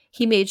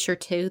He made sure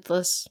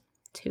Toothless.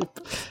 He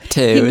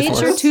Toothless. made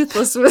sure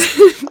Toothless was.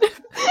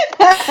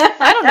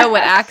 I don't know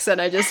what accent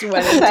I just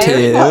went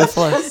into.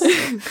 Toothless.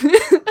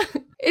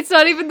 It's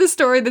not even the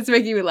story that's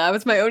making me laugh.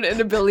 It's my own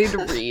inability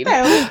to read.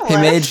 He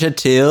made sure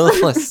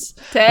Toothless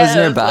was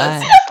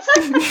nearby.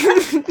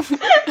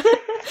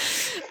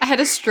 I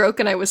had a stroke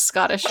and I was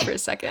Scottish for a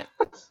second.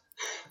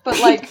 But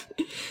like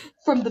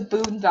from the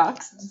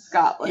boondocks in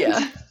Scotland.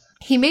 Yeah.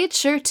 He made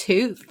sure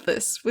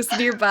Toothless was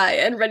nearby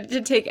and ready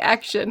to take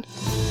action.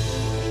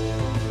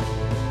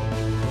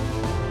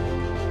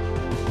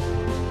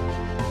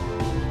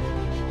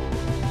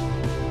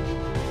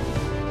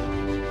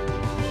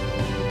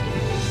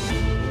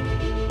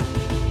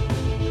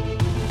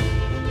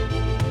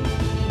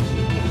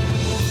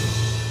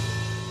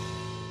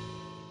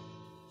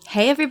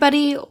 Hey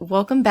everybody,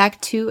 welcome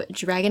back to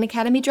Dragon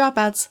Academy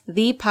Dropouts,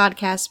 the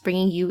podcast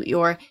bringing you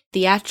your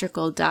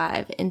theatrical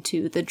dive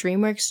into the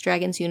DreamWorks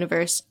Dragons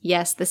universe.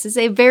 Yes, this is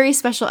a very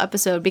special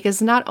episode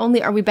because not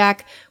only are we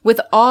back with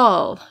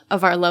all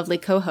of our lovely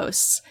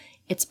co-hosts,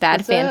 it's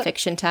bad fan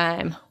fiction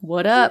time.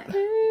 What up?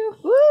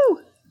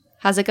 Woo!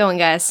 How's it going,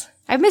 guys?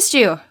 I've missed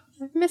you.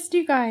 I've missed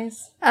you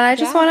guys. And I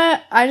just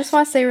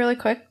wanna say really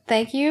quick,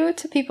 thank you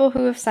to people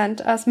who have sent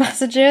us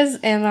messages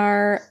in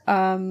our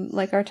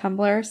our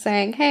Tumblr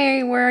saying,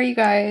 hey, where are you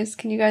guys?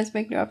 Can you guys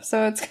make new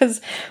episodes?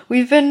 Because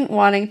we've been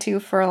wanting to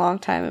for a long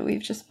time and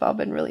we've just all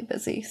been really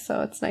busy.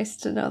 So it's nice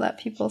to know that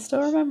people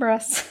still remember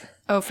us.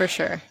 Oh, for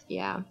sure.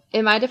 Yeah.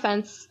 In my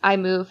defense, I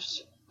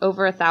moved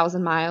over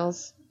 1,000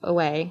 miles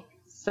away.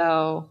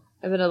 So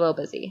I've been a little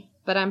busy,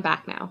 but I'm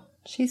back now.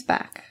 She's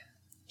back.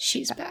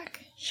 She's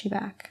back. She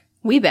back.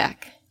 We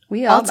back.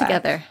 We all back.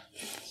 Together.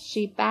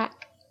 She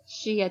back.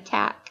 She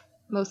attack.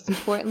 Most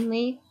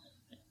importantly,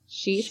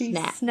 she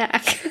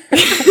snack.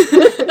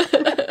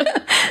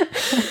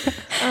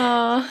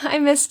 Oh, I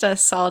missed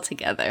us all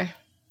together.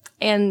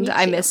 And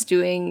I miss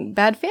doing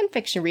bad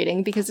fanfiction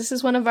reading because this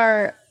is one of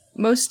our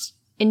most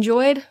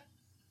enjoyed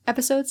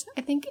episodes,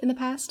 I think, in the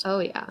past. Oh,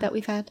 yeah. That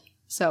we've had.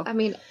 So, I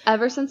mean,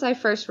 ever since I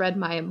first read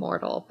My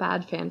Immortal,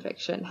 bad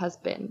fanfiction has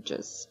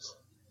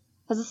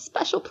a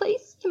special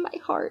place in my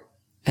heart.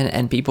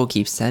 And people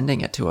keep sending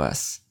it to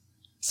us.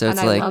 So it's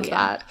and I like, love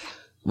that.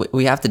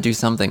 we have to do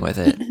something with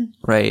it,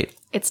 right?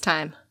 it's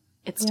time.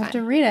 It's You time. have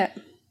to read it.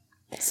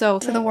 So,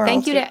 to the world.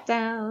 thank you to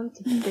Down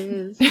to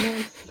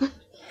business.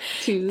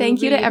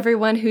 Thank you to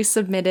everyone who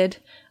submitted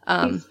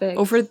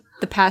over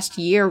the past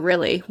year,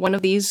 really. One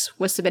of these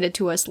was submitted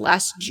to us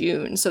last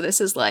June, so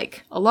this is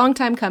like a long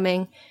time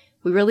coming.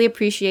 We really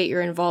appreciate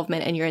your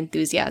involvement and your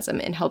enthusiasm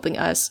in helping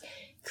us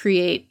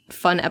create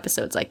fun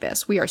episodes like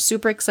this. We are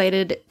super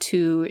excited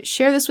to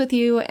share this with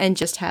you and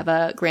just have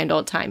a grand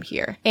old time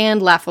here.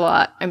 And laugh a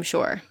lot, I'm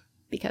sure,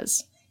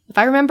 because if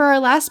I remember our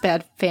last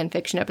bad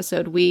fanfiction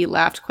episode, we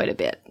laughed quite a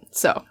bit.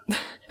 So,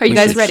 are you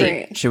guys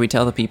ready? Should we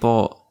tell the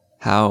people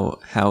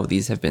how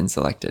these have been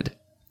selected?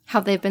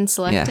 How they've been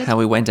selected? Yeah, how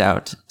we went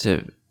out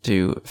to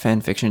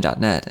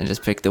fanfiction.net and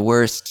just picked the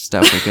worst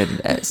stuff we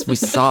could we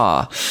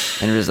saw,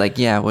 and it was like,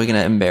 yeah, we're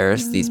gonna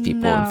embarrass these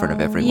people in front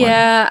of everyone.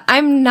 Yeah,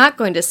 I'm not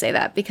going to say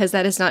that because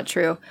that is not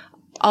true.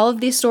 All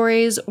of these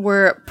stories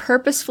were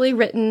purposefully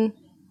written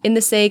in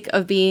the sake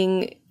of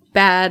being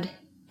bad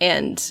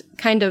and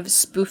kind of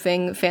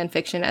spoofing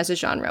fanfiction as a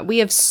genre. We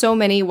have so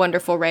many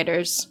wonderful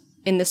writers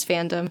in this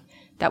fandom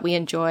that we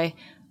enjoy.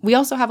 We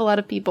also have a lot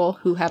of people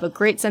who have a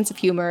great sense of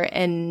humor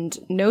and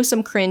know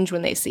some cringe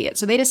when they see it.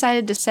 So they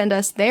decided to send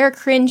us their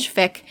cringe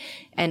fic,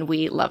 and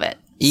we love it.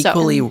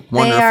 Equally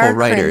wonderful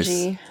writers,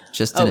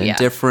 just in a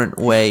different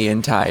way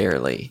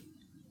entirely.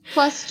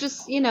 Plus,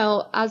 just,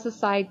 as a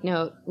side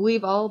note,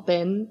 we've all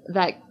been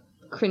that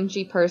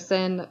cringy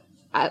person,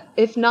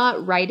 if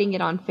not writing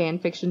it on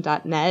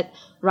fanfiction.net,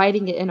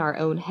 writing it in our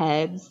own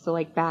heads, so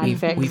like bad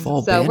fics. We've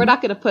all so been. We're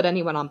not going to put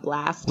anyone on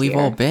blast We've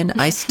here. all been.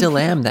 I still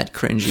am that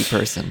cringy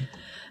person.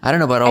 I don't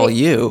know about all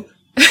you.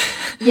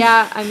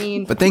 Yeah, I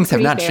mean, but things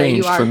have not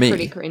changed for me. You are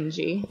pretty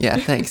cringy. Yeah,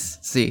 thanks.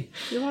 See.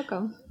 You're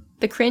welcome.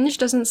 The cringe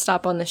doesn't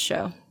stop on this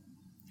show.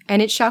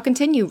 And it shall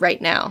continue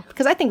right now,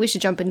 because I think we should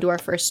jump into our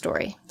first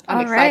story.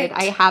 I'm excited.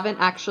 I haven't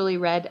actually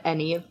read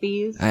any of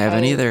these. I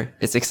haven't either.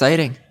 It's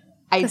exciting.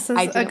 I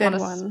didn't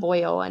want to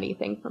spoil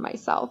anything for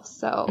myself,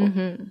 so.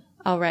 Mm-hmm.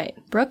 All right.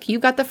 Brooke, you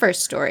got the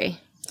first story.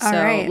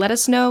 So let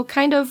us know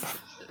kind of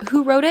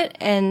who wrote it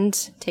and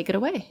take it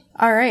away.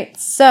 All right.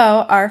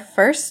 So our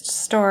first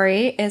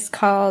story is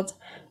called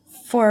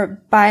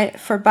For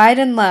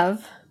Biden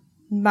Love,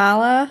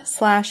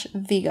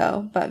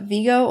 Mala/Vigo, but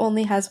Vigo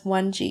only has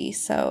one G.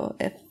 So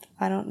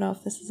I don't know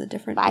if this is a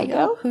different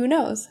Vigo. Who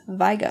knows?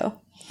 Vigo.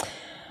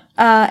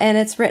 And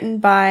it's written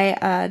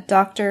by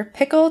Dr.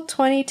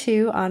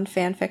 Pickle22 on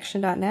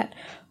fanfiction.net,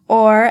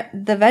 or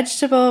The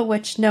Vegetable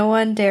Which No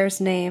One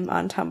Dares Name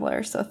on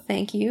Tumblr. So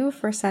thank you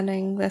for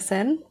sending this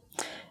in.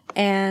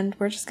 And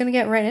we're just going to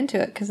get right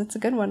into it because it's a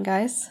good one,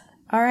 guys.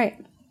 All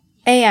right.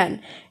 AN,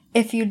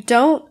 if you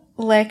don't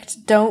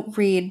licked, don't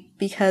read,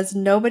 because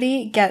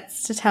nobody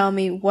gets to tell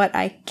me what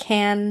I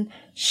can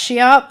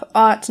ship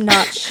ought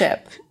not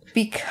ship.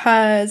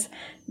 Because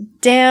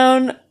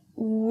down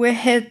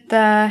with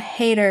the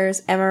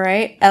haters, am I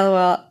right?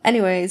 LOL.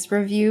 Anyways,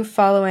 review,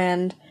 follow,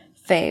 and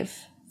fave.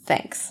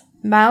 Thanks.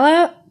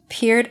 Mala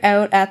peered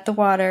out at the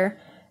water,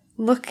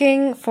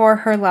 looking for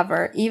her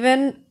lover,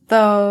 even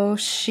though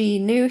she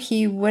knew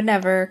he would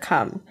never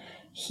come.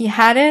 He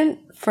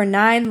hadn't for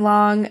 9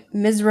 long,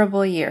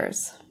 miserable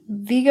years.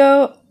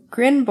 Vigo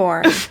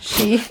Grinborn,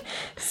 she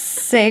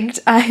sigged,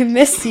 I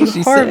miss you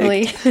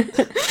horribly.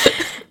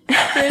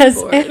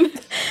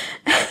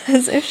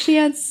 as if she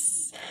had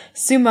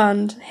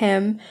summoned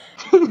him.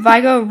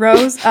 Vigo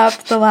rose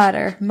up the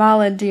ladder.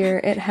 Mala, dear,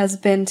 it has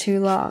been too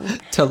long.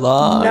 Too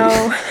long.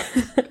 No.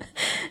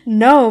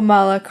 No,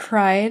 Mala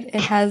cried.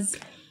 It has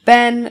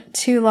been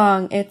too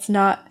long. It's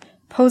not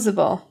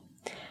posable.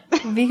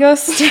 Vigo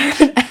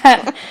stared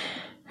at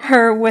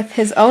her with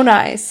his own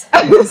eyes.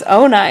 His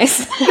own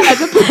eyes.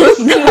 As opposed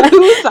to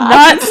whose eyes?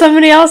 Not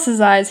somebody else's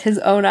eyes. His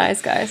own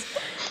eyes, guys.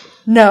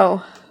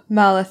 No,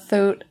 Mala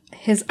thought.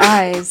 His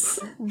eyes.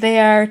 They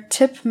are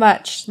tip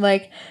much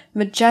like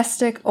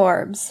majestic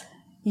orbs.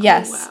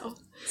 Yes, Oh, wow.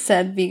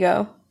 said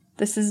Vigo.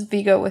 This is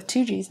Vigo with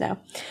 2 G's now.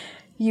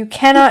 You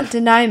cannot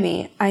deny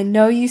me. I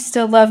know you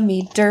still love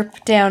me,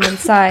 derp down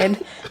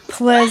inside.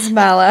 Please,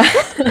 Mala.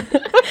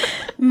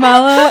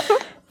 Mala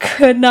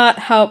could not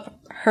help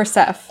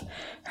herself.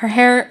 Her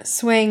hair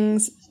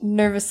swings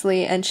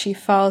nervously and she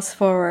falls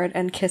forward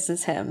and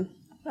kisses him.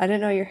 I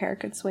didn't know your hair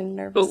could swing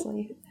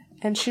nervously.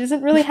 And she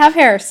doesn't really have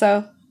hair,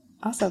 so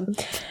awesome.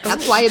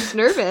 That's why it's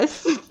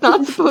nervous. It's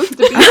not supposed to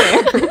be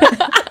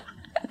there.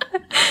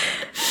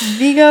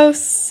 Vigo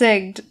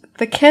sigged.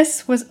 The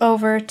kiss was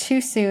over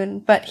too soon,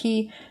 but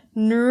he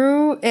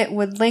knew it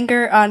would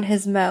linger on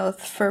his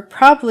mouth for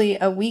probably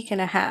a week and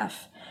a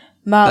half.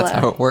 Mala, That's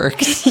how it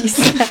works. he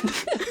said.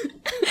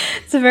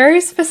 It's a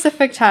very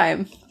specific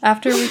time.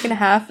 After a week and a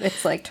half,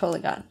 it's like totally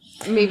gone.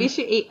 Maybe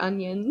she ate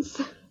onions.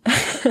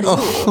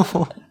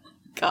 Oh.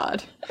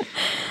 God.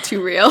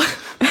 Too real.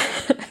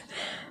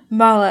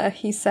 Mala,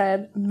 he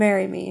said,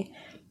 marry me.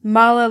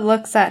 Mala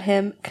looks at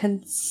him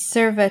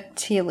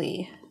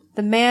conservatively.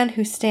 The man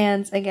who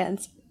stands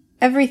against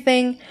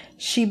everything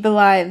she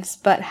believes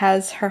but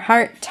has her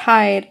heart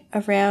tied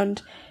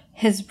around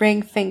his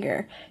ring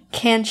finger.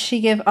 Can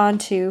she give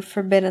onto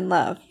forbidden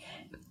love?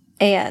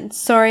 And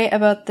sorry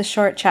about the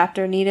short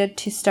chapter needed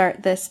to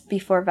start this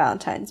before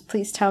Valentine's.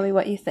 Please tell me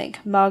what you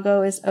think.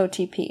 Mago is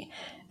OTP.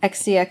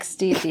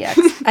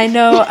 XDXDDX. I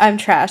know I'm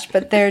trash,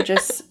 but they're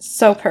just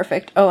so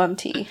perfect.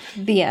 OMT.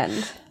 The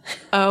end.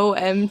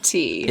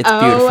 OMT. It's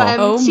beautiful.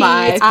 Oh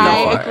my It's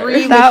I beautiful.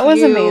 agree That with was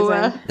you.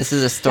 amazing. This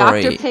is a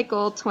story. Dr.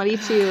 Pickle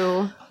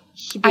 22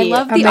 should be I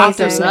love the Amazing.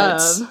 author's love.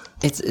 notes.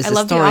 It's I a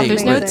love the story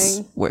author's where,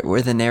 notes.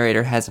 where the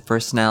narrator has a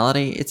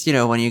personality. It's, you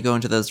know, when you go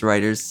into those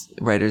writers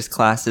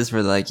classes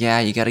where they're like,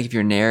 yeah, you got to give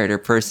your narrator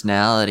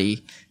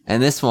personality.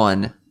 And this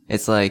one,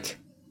 it's like,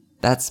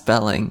 that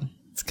spelling.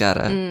 It's got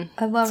a.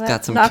 I love it.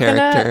 got some not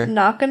character.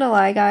 Not gonna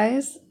lie,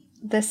 guys.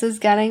 This is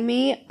getting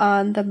me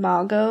on the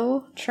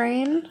Mago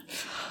train.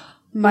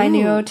 My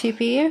new Ooh.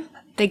 OTP.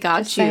 They got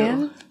Just you.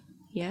 saying.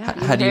 Yeah.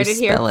 How do you heard it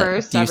here spell it?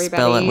 first, Do you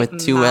spell it everybody.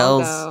 with 2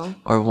 Malgo. L's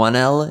or 1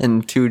 L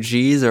and 2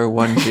 G's or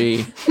 1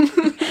 G? You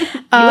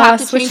have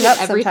to Switch change it up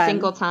it every sometime.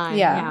 single time.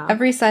 Yeah,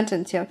 every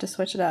sentence you have to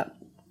switch it up.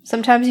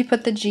 Sometimes you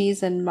put the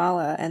G's in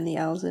Mala and the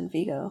L's in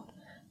Vigo.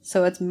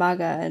 So it's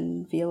Maga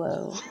and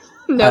Vilo.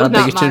 No, I don't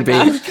not think it should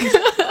Maga.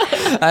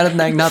 be. I don't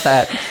think, not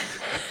that.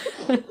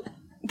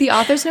 The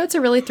author's notes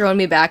are really throwing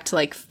me back to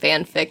like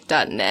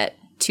fanfic.net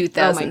Oh my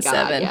 2007.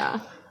 god, yeah.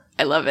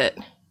 I love it.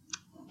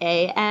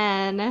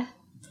 A-N.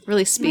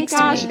 Really My speaks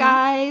gosh, to me.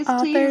 guys,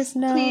 Author's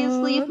please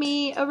leave note.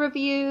 me a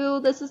review.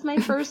 This is my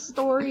first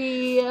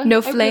story.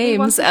 No I really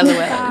want flames, some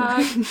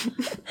LOL.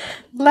 feedback.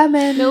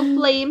 Lemon. No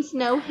flames,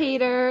 no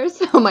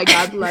haters. Oh my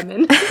god,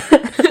 lemon.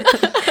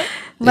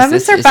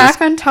 Lemons are is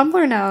back on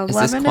Tumblr now. Is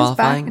Lemon this is back in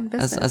qualifying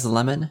business. as a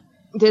lemon?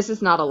 This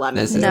is not a lemon.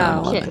 This is No. not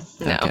a lemon. Kiss.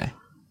 No. Okay.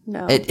 No,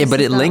 But this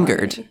it is not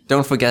lingered. lemon.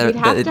 Don't forget We'd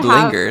have that it to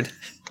have- lingered.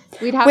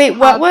 We'd have Wait, to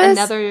what have was-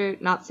 another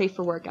not safe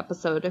for work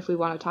episode if we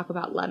want to talk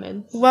about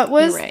lemons. What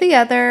was You're right. the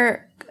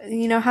other?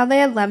 You know how they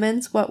had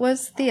lemons? What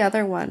was the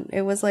other one?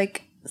 It was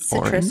like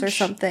citrus or Orange?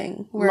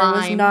 something, where it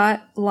was Lime.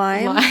 not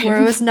lime, Lime.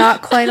 where it was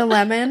not quite a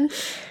lemon.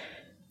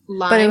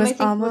 Lime, was I think,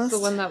 was almost- the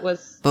one that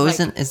was. But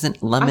like,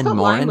 isn't lemon thought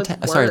more lime was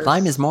intense? Sorry, worse.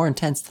 lime is more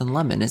intense than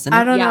lemon, isn't it?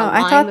 I don't Yeah, know.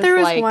 I lime thought there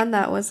is was like- one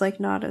that was like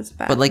not as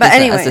bad. But like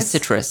anyways,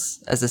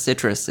 as a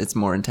citrus, it's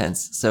more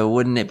intense. So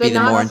wouldn't it be the the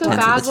more not so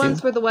intense bad of the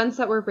ones two? were the ones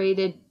that were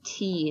rated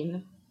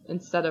teen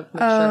instead of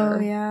mature. Oh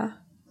yeah.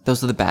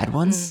 Those are the bad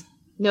ones.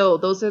 No,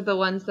 those are the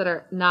ones that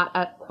are not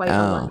at quite a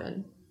Oh.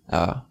 lemon.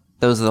 Oh,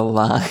 those are the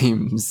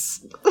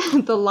limes.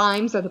 The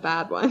limes are the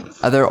bad ones.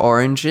 Are there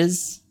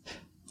oranges?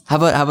 How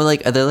about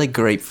like are there like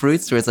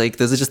grapefruits where it's like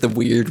those are just the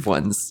weird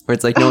ones where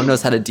it's like no one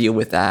knows how to deal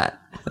with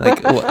that.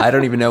 Like well, I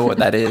don't even know what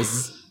that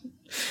is.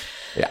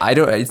 Yeah, I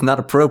don't. It's not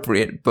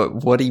appropriate.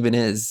 But what even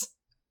is?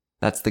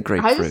 That's the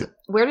grapefruit.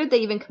 Where did they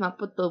even come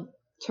up with the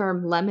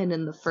term lemon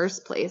in the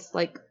first place?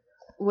 Like,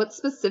 what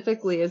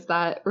specifically is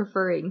that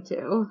referring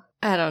to?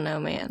 I don't know,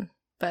 man.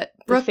 But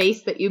The Brooke,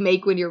 face that you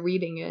make when you're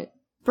reading it.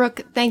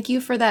 Brooke, thank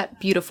you for that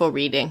beautiful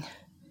reading.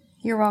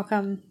 You're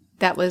welcome.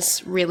 That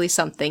was really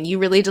something. You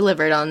really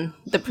delivered on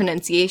the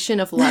pronunciation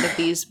of a lot of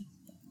these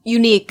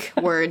unique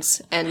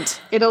words, and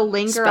it'll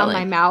linger spelling.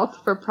 on my mouth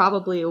for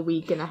probably a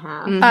week and a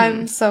half. Mm-hmm.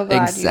 I'm so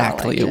glad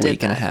exactly you all a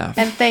week and a half.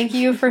 And thank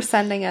you for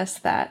sending us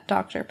that,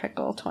 Dr.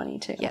 Pickle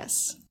 22.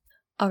 Yes.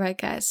 All right,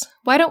 guys.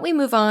 Why don't we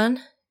move on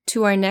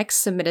to our next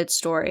submitted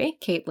story?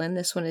 Caitlin,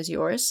 this one is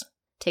yours.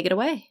 Take it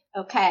away.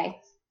 Okay.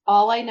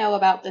 All I know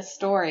about this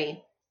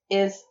story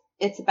is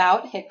it's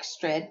about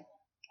Hickstrid,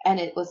 and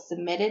it was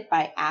submitted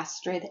by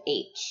Astrid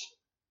H.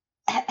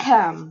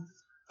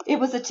 It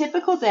was a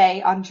typical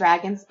day on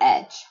Dragon's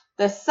Edge.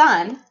 The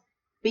sun,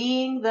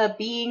 being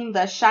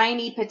the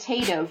shiny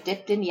potato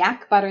dipped in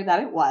yak butter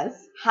that it was,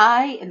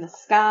 high in the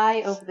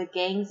sky over the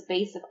gang's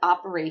base of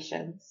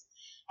operations.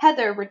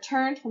 Heather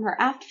returned from her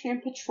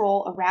afternoon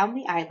patrol around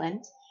the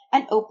island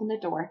and opened the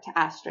door to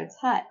Astrid's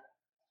hut.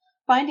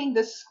 Finding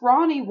the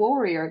scrawny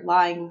warrior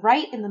lying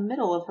right in the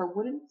middle of her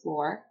wooden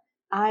floor,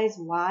 eyes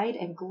wide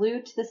and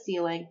glued to the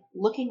ceiling,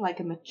 looking like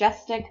a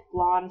majestic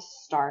blonde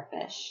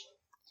starfish.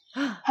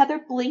 Heather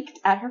blinked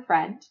at her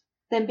friend,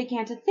 then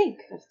began to think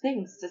of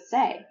things to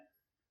say.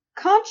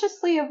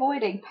 Consciously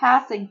avoiding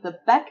passing the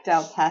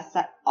Bechdel test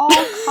at all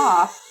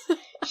costs,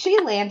 she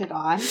landed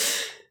on,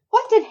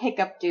 what did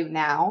Hiccup do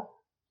now?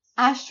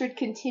 Astrid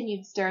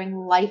continued staring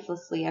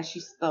lifelessly as she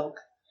spoke.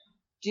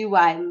 Do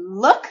I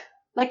look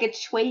like a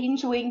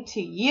changeling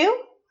to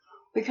you?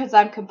 Because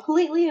I'm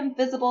completely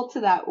invisible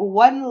to that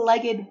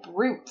one-legged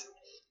brute.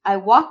 I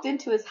walked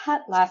into his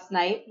hut last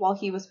night while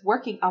he was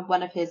working on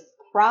one of his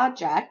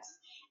projects,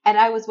 and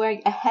I was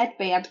wearing a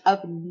headband of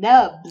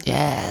nubs.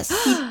 Yes.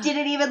 He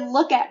didn't even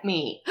look at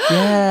me.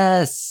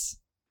 Yes.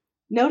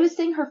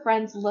 Noticing her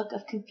friend's look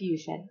of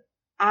confusion,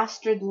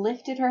 Astrid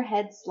lifted her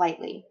head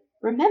slightly.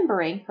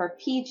 Remembering her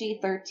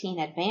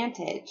PG-13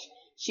 advantage,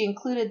 she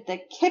included the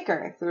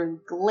kicker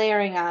through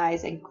glaring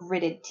eyes and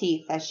gritted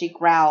teeth as she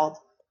growled,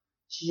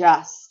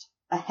 just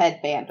a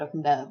headband of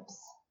nubs.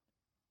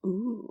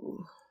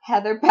 Ooh.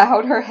 Heather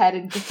bowed her head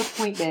in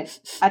disappointment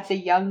at the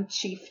young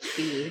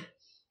chieftain,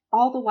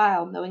 all the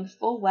while knowing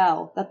full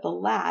well that the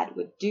lad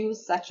would do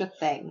such a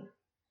thing.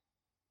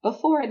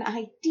 Before an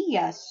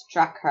idea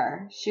struck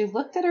her, she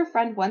looked at her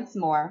friend once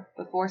more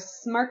before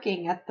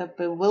smirking at the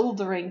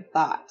bewildering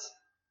thought.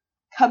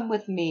 Come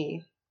with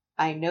me.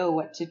 I know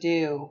what to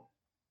do. ...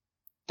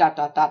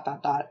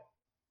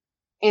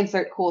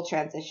 Insert cool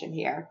transition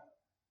here.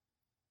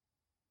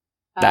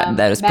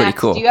 That is Max, pretty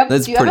cool. Do you have,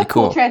 That's do you have pretty a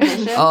cool cool.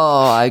 transition?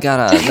 Oh, I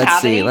gotta. Do you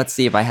have any? Let's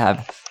see if I've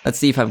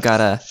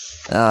got a.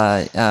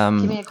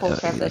 Give me a cool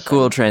transition.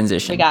 Cool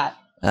transition. We got.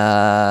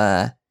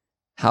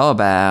 How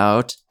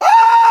about?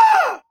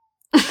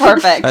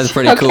 Perfect. That's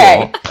pretty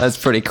Okay. cool. That's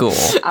pretty cool.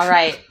 All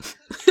right.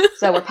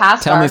 So we're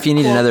past. Tell our me if you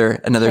need cool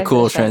another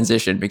cool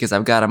transition because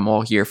I've got them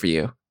all here for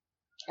you.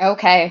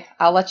 Okay,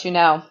 I'll let you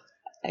know.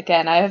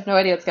 Again, I have no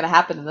idea what's going to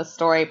happen in this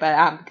story, but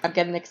I'm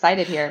getting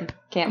excited here.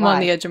 I'm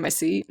on the edge of my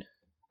seat.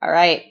 All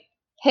right.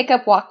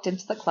 Hiccup walked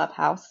into the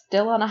clubhouse,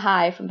 still on a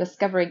high from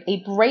discovering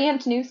a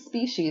brand new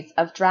species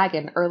of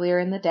dragon earlier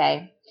in the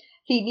day.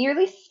 He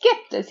nearly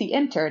skipped as he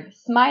entered,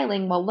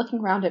 smiling while looking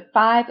around at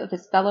 5 of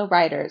his fellow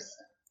riders.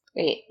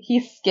 Wait, he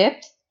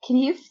skipped? Can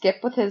he skip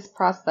with his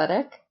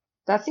prosthetic?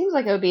 That seems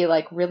like it would be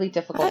like really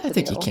difficult to do. I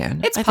think he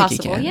can. It's I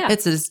possible, think he can. yeah.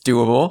 It's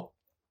doable.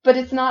 But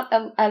it's not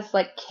as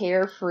like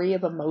carefree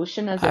of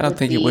emotion as I don't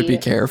think it would be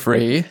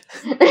carefree.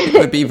 It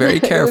would be very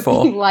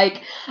careful. It would be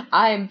like,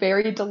 I am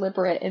very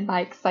deliberate in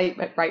my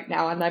excitement right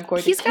now, and I'm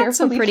going He's to got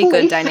some carefully pretty good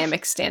place-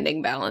 dynamic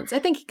standing balance. I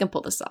think he can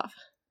pull this off.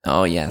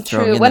 Oh yeah,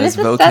 throwing True. in When those is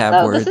this vocab set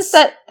though? words.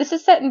 This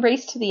is set in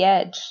Race to the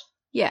Edge.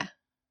 Yeah.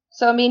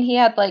 So I mean, he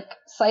had like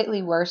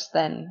slightly worse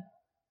than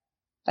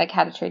like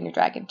How to Train Your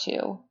Dragon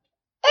 2.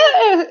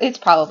 It's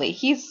probably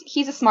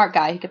he's a smart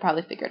guy. He could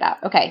probably figure it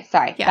out. Okay,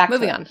 sorry. Yeah. Back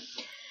Moving to it. on.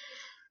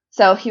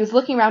 So he was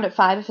looking around at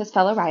 5 of his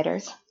fellow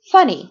riders.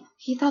 Funny,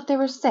 he thought there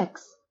were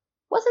 6.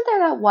 Wasn't there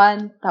that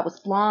one that was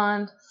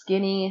blonde,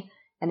 skinny,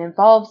 and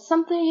involved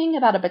something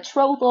about a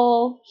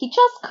betrothal? He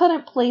just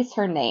couldn't place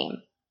her name.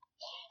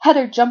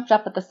 Heather jumped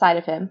up at the sight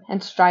of him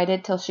and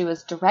strided till she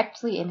was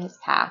directly in his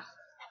path.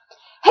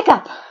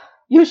 Hiccup!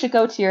 You should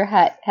go to your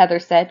hut, Heather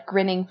said,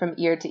 grinning from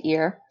ear to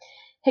ear.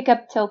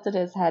 Hiccup tilted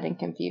his head in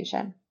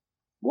confusion.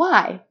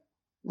 Why?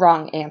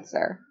 Wrong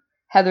answer.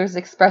 Heather's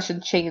expression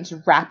changed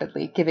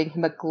rapidly, giving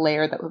him a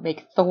glare that would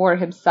make Thor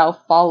himself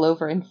fall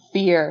over in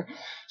fear.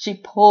 She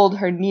pulled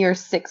her near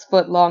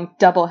 6-foot-long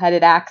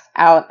double-headed axe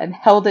out and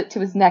held it to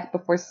his neck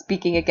before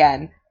speaking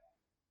again.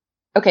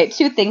 Okay,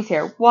 2 things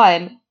here.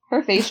 1,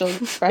 her facial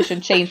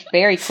expression changed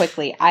very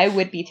quickly. I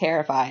would be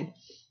terrified.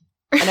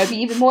 And I'd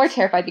be even more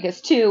terrified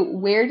because 2,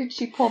 where did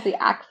she pull the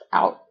axe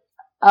out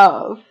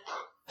of?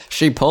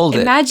 She pulled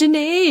it.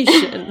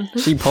 Imagination.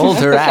 She pulled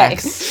her Okay.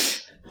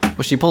 axe.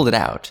 Well, she pulled it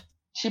out.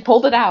 She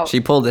pulled it out. She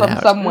pulled it from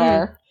out.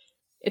 somewhere.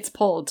 It's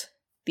pulled.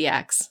 The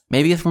axe.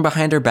 Maybe from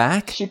behind her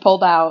back? She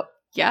pulled out.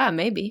 Yeah,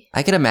 maybe.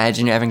 I could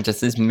imagine having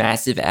just this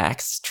massive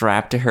axe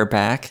strapped to her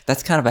back.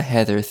 That's kind of a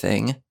Heather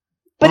thing.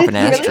 But more it's of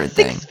an really Astrid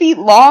 6 thing. feet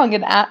long,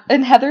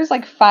 and Heather's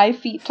like 5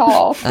 feet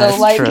tall. So That's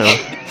like, true.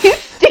 he's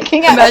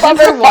sticking out Imagine above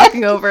her her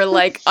walking over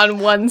like on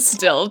one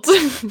stilt.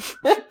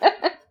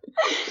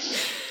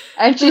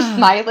 And she's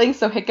smiling,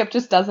 so Hiccup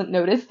just doesn't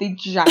notice the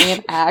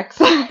giant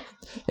axe.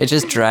 It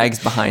just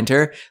drags behind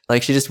her.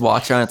 Like she just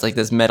walks around. It's like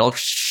this metal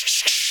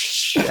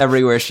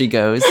everywhere she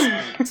goes.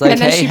 It's like,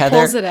 and then hey, she Heather.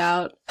 pulls it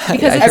out.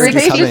 Because I it's heard you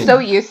Everybody's coming. just so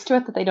used to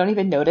it that they don't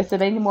even notice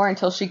it anymore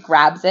until she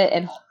grabs it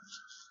and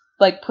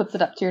like puts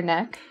it up to your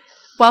neck.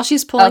 while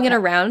she's pulling it Okay.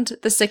 around,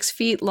 the 6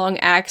 feet long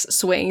axe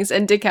swings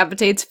and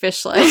decapitates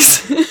fish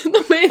legs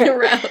the way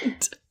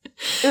around.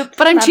 Oops,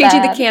 But I'm my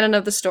changing the bad. canon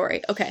of the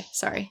story. Okay,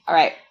 sorry. All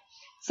right.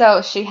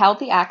 So she held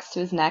the axe to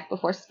his neck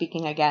before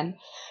speaking again.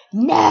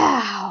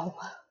 Now!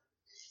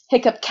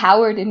 Hiccup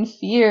cowered in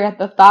fear at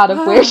the thought of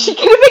where she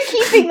could have been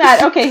keeping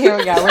that. Okay, here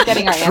we go. We're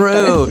getting our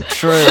answer.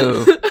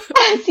 True.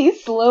 As he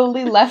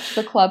slowly left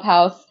the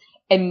clubhouse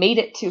and made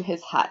it to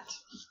his hut,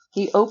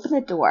 he opened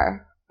the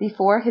door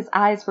before his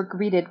eyes were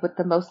greeted with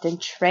the most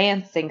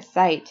entrancing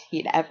sight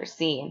he'd ever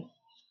seen.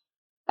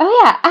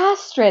 Oh yeah,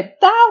 Astrid,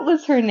 that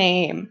was her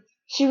name.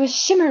 She was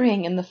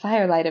shimmering in the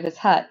firelight of his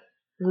hut.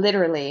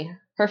 Literally,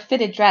 her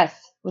fitted dress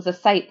was a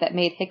sight that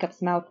made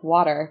Hiccup's mouth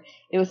water.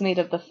 It was made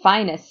of the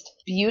finest,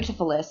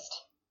 beautifulest,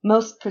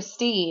 most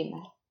pristine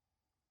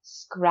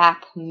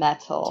scrap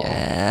metal.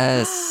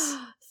 Yes.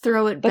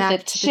 Throw it But back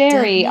the to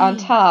cherry the on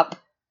dead top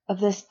of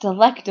this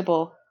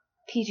delectable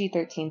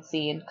PG-13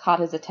 scene caught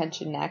his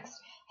attention next.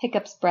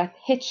 Hiccup's breath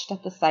hitched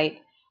at the sight.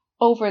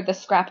 Over the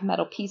scrap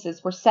metal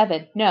pieces were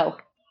 7, no,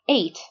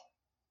 8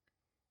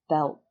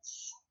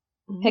 belts.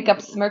 man.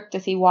 Hiccup smirked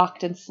as he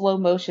walked in slow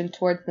motion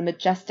towards the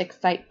majestic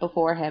sight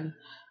before him,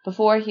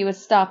 before he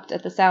was stopped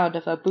at the sound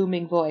of a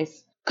booming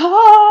voice.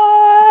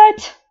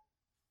 Cut!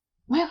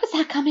 Where was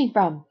that coming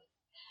from?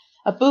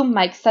 A boom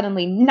mic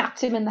suddenly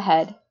knocked him in the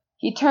head.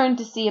 He turned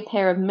to see a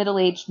pair of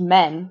middle-aged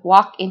men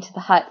walk into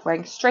the hut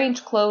wearing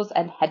strange clothes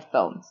and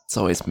headphones. It's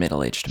always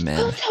middle-aged Who men.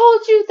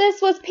 told you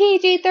this was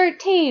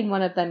PG-13?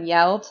 One of them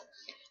yelled.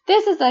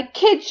 This is a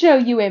kid show,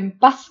 you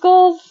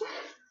imbuscles.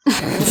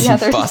 The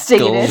other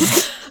stated,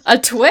 A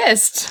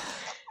twist.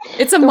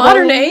 It's a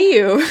modern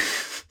AU.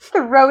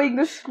 throwing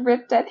the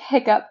script at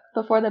Hiccup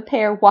before the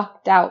pair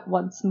walked out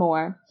once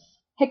more.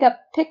 Hiccup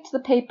picked the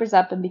papers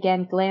up and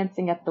began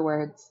glancing at the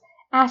words.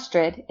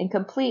 Astrid, in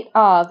complete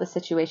awe of the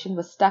situation,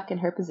 was stuck in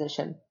her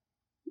position.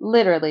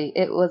 Literally,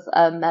 it was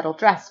a metal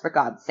dress, for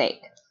God's sake.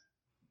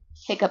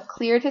 Hiccup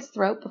cleared his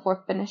throat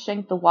before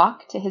finishing the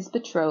walk to his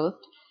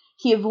betrothed.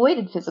 He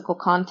avoided physical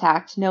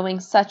contact,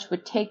 knowing such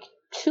would take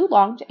too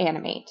long to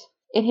animate.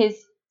 In his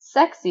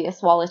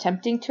sexiest while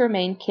attempting to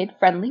remain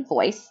kid-friendly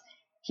voice,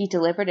 he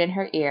delivered in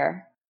her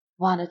ear,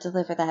 "Want to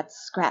deliver that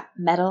scrap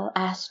metal,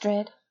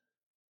 Astrid?"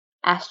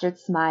 Astrid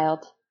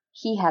smiled.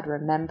 He had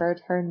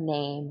remembered her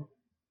name.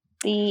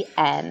 The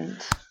end.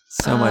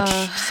 So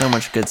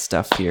much good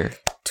stuff here.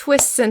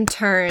 Twists and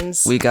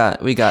turns. We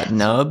got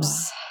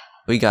nubs.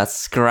 We got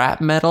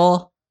scrap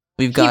metal.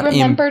 We've got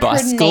He remembered her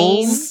name.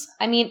 imbuscles.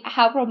 I mean,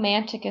 how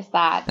romantic is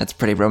that? That's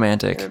pretty He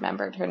romantic.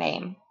 remembered her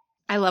name.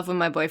 I love when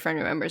my boyfriend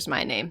remembers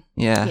my name.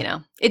 Yeah. You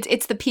know,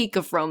 it's the peak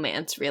of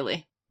romance,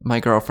 really. My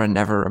girlfriend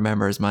never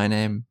remembers my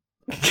name.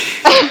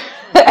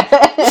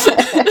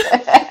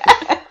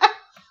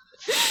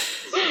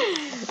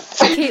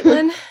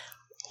 Caitlin,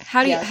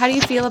 how do Yes.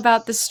 you feel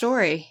about this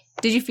story?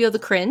 Did you feel the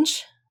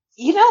cringe?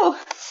 You know,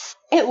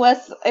 it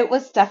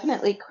was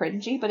definitely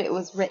cringy, but it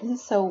was written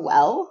so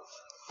well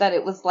that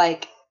it was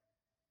like,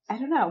 I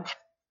don't know.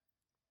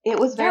 It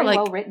was very like-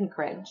 well written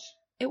cringe.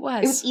 It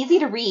was. It was easy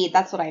to read,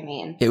 that's what I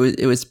mean. It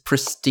was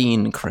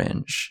pristine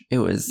cringe. It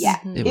was Yeah.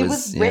 It, It was,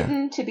 was yeah.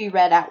 written to be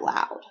read out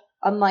loud.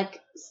 Unlike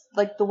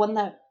like the one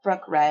that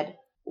Brooke read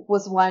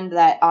was one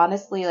that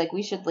honestly, like,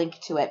 we should link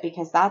to it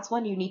because that's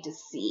one you need to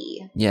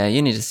see. Yeah,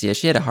 you need to see it.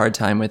 She had a hard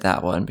time with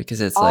that one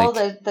because it's All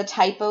like the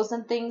typos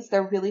and things,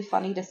 they're really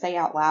funny to say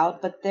out loud,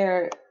 but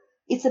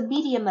it's a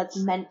medium that's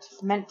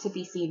meant to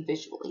be seen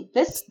visually.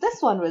 This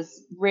one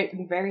was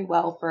written very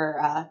well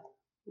for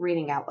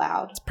reading out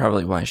loud.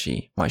 probably why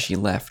she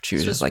left. She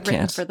was This just like written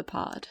can't for the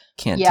pod.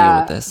 deal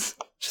Yeah. with this.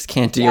 Just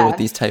can't deal Yeah. with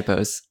these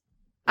typos.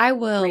 I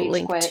will Rage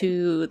link quit.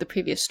 to the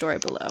previous story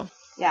below.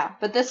 Yeah,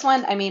 but this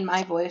one, I mean,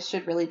 my voice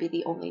should really be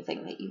the only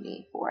thing that you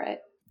need for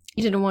it.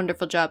 You did a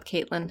wonderful job,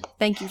 Caitlin.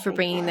 Thank you for Thank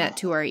bringing you. that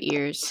to our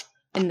ears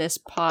in this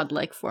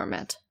pod-like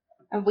format.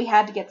 And we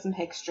had to get some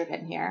Hickstrid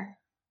in here.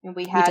 And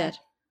we We had did.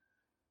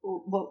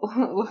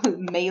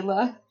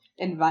 Mela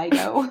and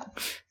Vigo.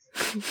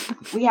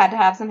 We had to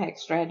have some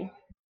Hickstrid.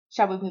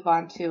 Shall we move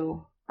on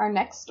to our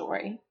next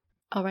story?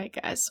 All right,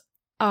 guys.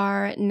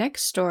 Our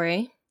next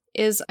story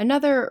is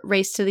another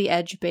Race to the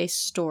Edge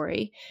based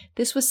story.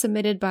 This was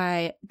submitted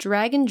by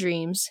Dragon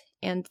Dreams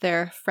and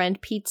their friend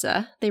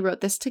Pizza. They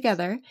wrote this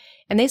together,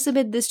 and they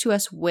submitted this to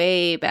us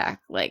way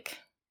back, like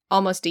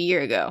almost a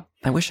year ago.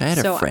 I wish I had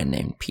So- a friend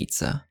named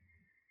Pizza.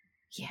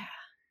 Yeah,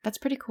 that's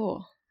pretty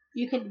cool.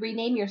 You could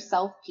rename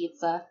yourself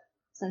Pizza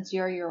since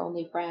you're your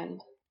only friend.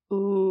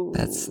 Ooh.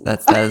 That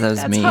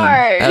was mean.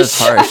 Harsh. That was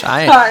harsh.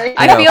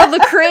 I feel the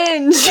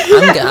cringe.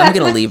 I'm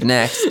gonna leave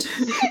next.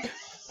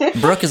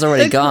 Brooke is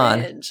already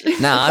gone.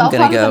 Now I'm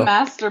gonna go. The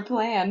master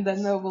plan,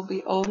 then there will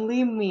be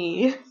only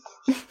me.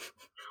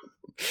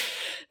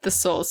 The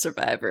sole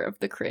survivor of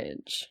the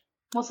cringe.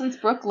 Well, since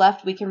Brooke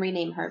left, we can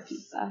rename her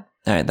Pizza.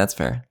 All right, that's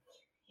fair.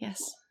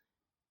 Yes.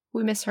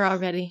 We miss her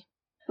already.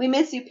 We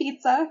miss you,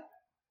 Pizza.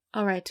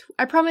 All right.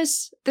 I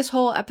promise this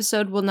whole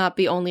episode will not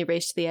be only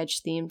Race to the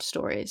Edge themed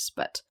stories,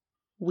 but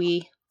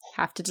we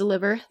have to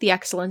deliver the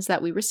excellence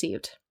that we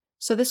received.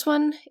 So this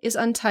one is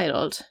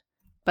untitled,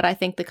 but I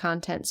think the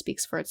content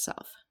speaks for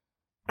itself.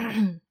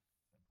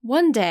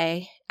 One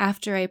day,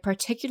 after a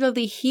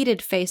particularly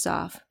heated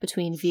face-off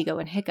between Vigo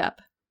and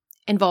Hiccup,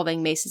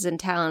 involving maces and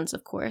talons,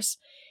 of course,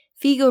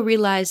 Vigo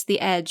realized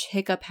the edge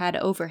Hiccup had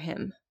over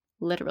him,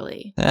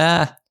 literally.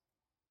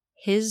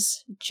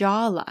 His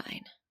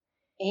jawline.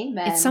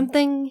 Amen. It's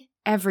something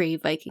every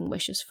Viking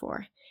wishes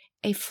for.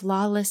 A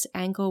flawless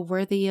angle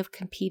worthy of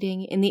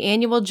competing in the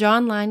annual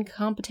jawline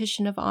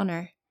competition of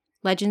honor.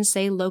 Legends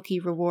say Loki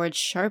rewards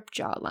sharp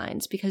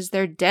jawlines because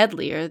they're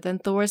deadlier than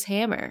Thor's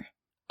hammer.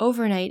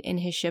 Overnight in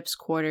his ship's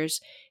quarters,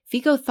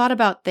 Vigo thought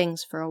about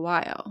things for a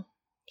while.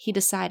 He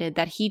decided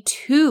that he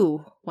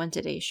too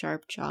wanted a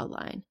sharp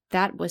jawline.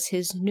 That was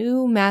his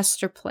new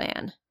master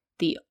plan,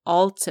 the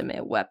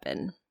ultimate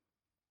weapon.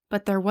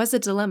 But there was a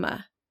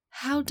dilemma.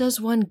 How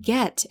does one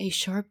get a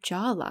sharp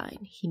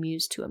jawline? He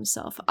mused to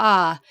himself.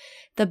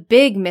 The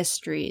big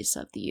mysteries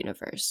of the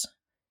universe.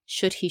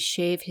 Should he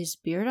shave his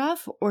beard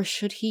off, or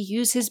should he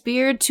use his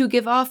beard to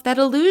give off that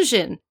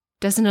illusion?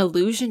 Does an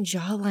illusion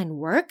jawline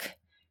work?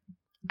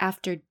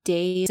 After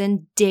days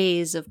and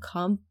days of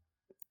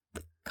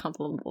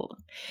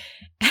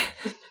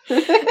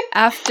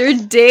After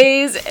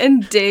days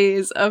and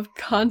days of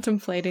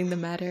contemplating the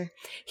matter,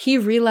 he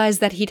realized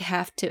that he'd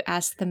have to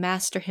ask the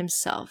master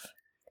himself.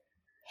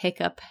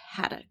 Hiccup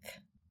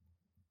Haddock.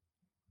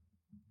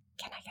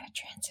 Can I get a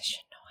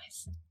transition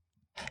noise?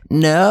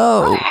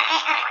 No.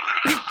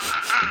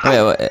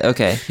 Wait,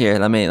 okay. Here,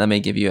 let me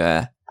give you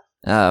a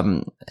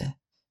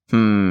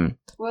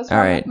What's all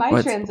wrong right. with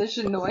my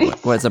transition noise?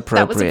 What's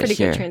appropriate That was a pretty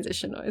here? good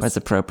transition noise. What's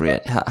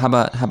appropriate? How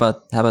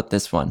about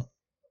this one?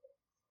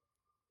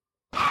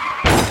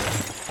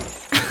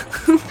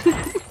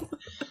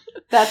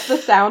 That's the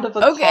sound of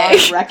a car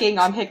wrecking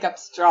on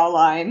Hiccup's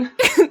jawline.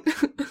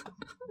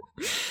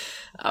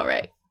 All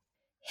right.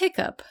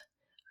 Hiccup,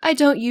 I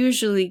don't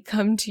usually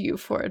come to you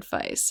for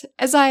advice,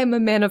 as I am a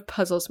man of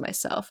puzzles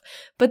myself,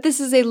 but this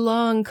is a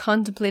long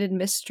contemplated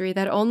mystery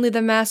that only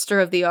the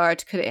master of the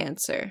art could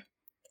answer.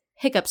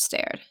 Hiccup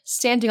stared,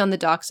 standing on the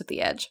docks at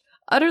the edge,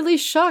 utterly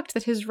shocked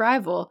that his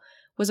rival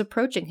was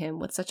approaching him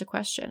with such a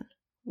question.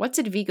 What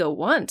did Vigo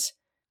want?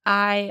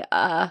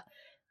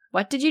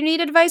 What did you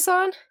need advice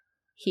on?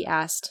 He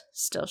asked,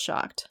 still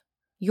shocked.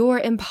 Your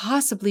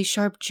impossibly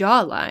sharp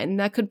jawline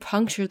that could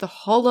puncture the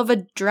hull of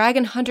a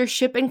dragon hunter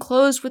ship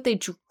enclosed with a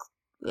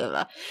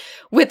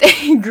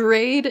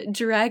grade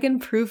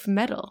dragon-proof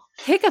metal.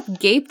 Hiccup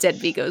gaped at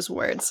Vigo's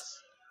words.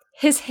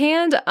 His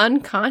hand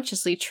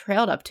unconsciously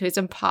trailed up to his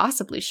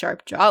impossibly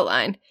sharp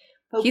jawline.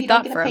 He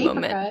thought for a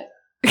moment.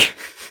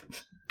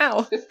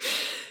 Ow.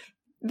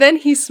 Then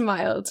he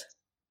smiled.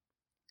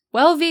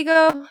 Well,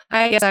 Vigo,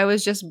 I guess I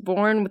was just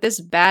born with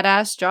this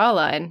badass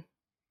jawline.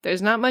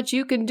 There's not much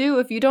you can do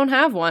if you don't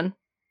have one.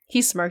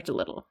 He smirked a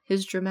little,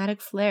 his dramatic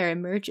flair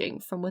emerging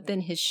from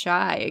within his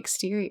shy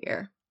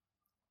exterior.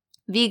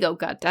 Vigo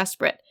got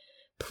desperate.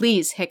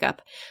 Please,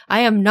 Hiccup, I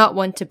am not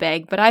one to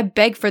beg, but I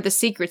beg for the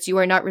secrets you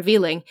are not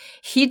revealing.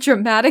 He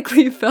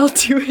dramatically fell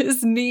to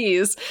his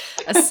knees,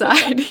 a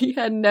side he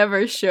had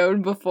never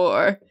shown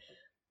before.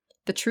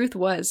 The truth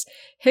was,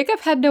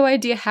 Hiccup had no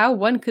idea how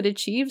one could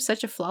achieve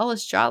such a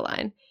flawless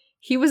jawline.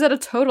 He was at a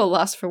total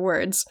loss for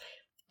words.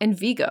 And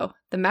Vigo,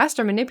 the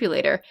master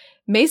manipulator,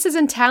 maces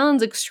and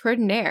talons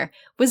extraordinaire,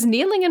 was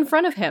kneeling in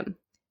front of him.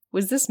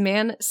 Was this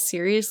man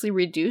seriously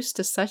reduced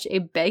to such a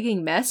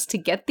begging mess to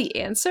get the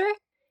answer?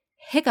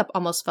 Hiccup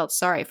almost felt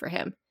sorry for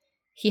him.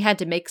 He had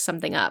to make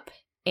something up,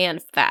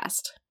 and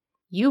fast.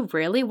 You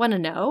really want to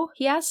know?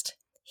 He asked.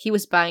 He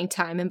was buying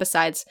time, and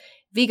besides,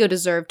 Vigo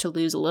deserved to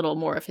lose a little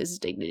more of his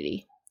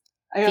dignity.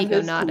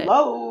 Vigo nodded.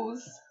 I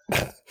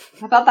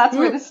thought that's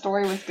where the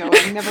story was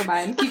going. Never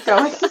mind. Keep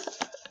going.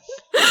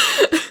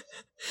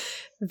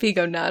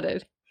 Vigo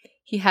nodded.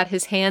 He had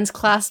his hands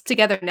clasped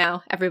together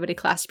now. Everybody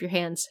clasp your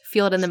hands.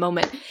 Feel it in the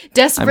moment.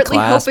 Desperately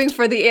hoping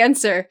for the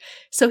answer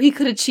so he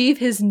could achieve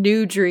his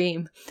new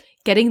dream.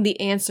 Getting the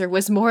answer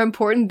was more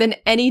important than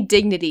any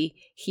dignity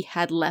he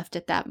had left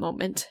at that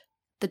moment.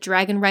 The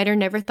dragon rider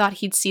never thought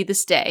he'd see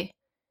this day.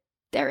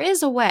 There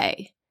is a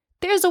way.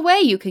 There's a way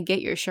you can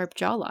get your sharp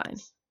jawline.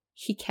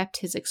 He kept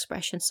his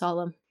expression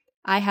solemn.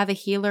 I have a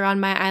healer on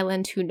my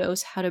island who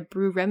knows how to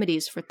brew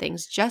remedies for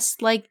things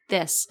just like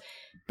this,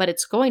 but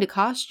it's going to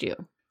cost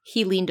you.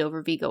 He leaned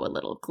over Vigo a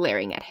little,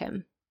 glaring at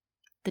him.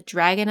 The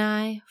dragon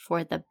eye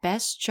for the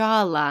best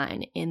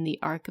jawline in the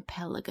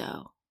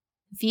archipelago.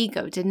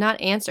 Vigo did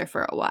not answer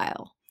for a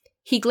while.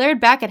 He glared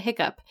back at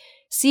Hiccup,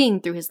 seeing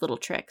through his little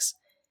tricks.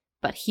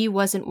 But he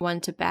wasn't one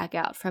to back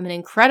out from an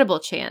incredible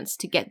chance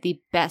to get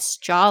the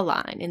best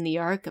jawline in the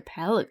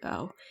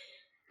archipelago.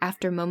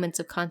 After moments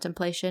of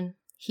contemplation,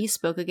 he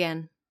spoke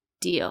again.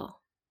 Deal.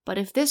 But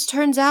if this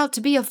turns out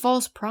to be a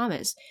false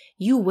promise,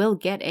 you will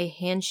get a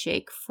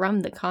handshake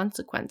from the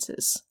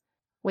consequences.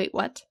 Wait,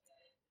 what?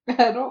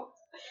 I don't...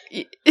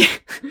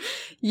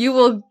 You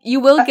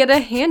will get a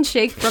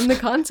handshake from the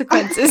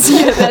consequences.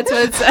 Yeah, that's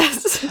what it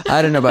says.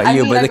 I don't know about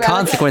you, but the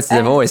consequences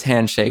have always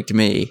handshaked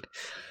me.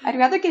 I'd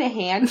rather get a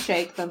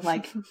handshake than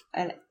like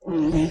a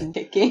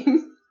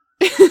kicking.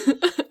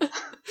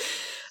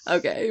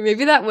 Okay,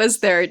 maybe that was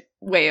their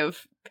way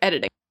of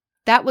editing.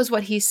 That was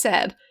what he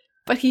said,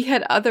 but he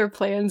had other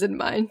plans in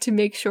mind to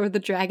make sure the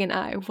dragon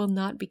eye will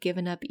not be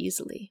given up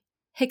easily.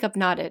 Hiccup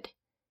nodded.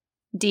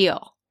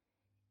 Deal.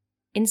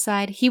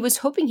 Inside, he was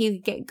hoping he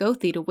could get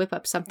Gothi to whip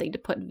up something to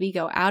put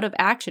Vigo out of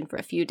action for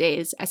a few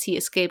days as he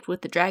escaped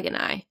with the dragon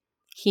eye.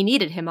 He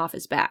needed him off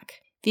his back.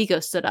 Vigo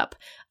stood up.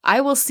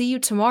 I will see you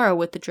tomorrow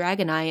with the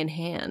dragon eye in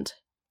hand.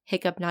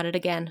 Hiccup nodded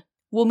again.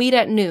 We'll meet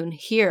at noon,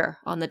 here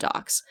on the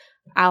docks.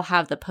 I'll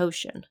have the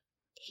potion.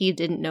 He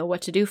didn't know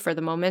what to do for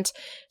the moment,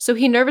 so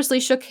he nervously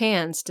shook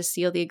hands to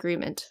seal the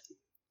agreement.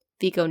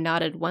 Vigo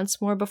nodded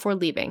once more before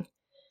leaving.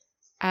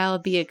 I'll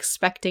be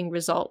expecting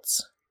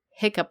results.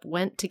 Hiccup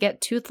went to get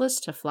Toothless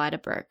to fly to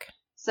Berk.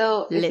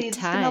 So is he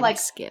just gonna like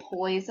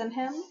poison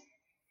him?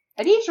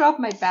 I need you off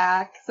my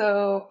back,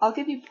 so I'll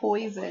give you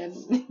poison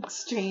in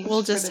exchange.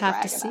 We'll just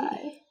have to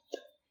see.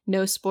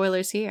 No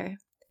spoilers here.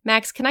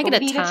 Max, can I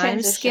get a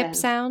time skip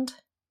sound?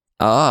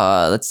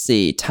 Oh, let's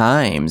see.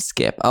 Time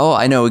skip. Oh,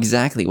 I know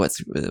exactly what.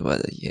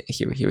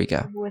 Here we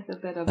go. With a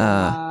bit of a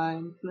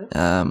time slip.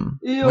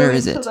 Where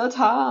is it? The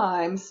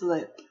time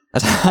slip. A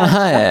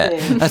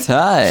time. A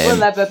time.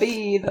 Will ever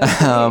be the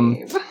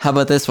same. How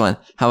about this one?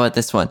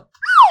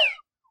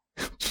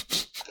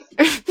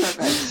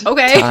 Perfect.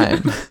 Okay.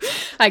 Time.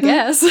 I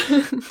guess.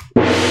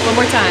 One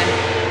more time.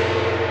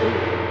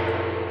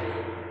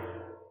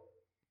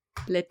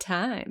 Le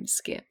time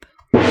skip.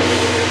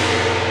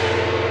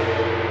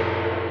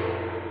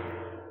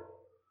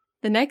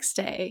 The next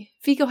day,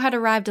 Vigo had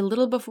arrived a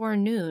little before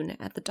noon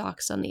at the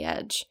docks on the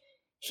edge.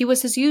 He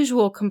was his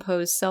usual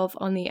composed self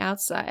on the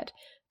outside,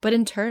 but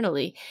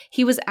internally,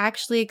 he was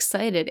actually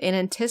excited and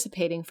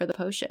anticipating for the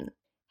potion.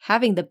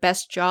 Having the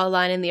best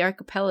jawline in the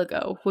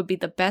archipelago would be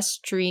the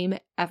best dream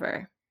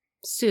ever.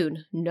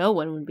 Soon, no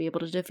one would be able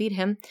to defeat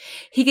him.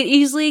 He could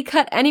easily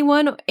cut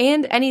anyone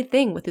and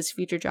anything with his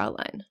future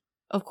jawline.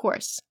 Of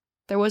course,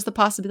 there was the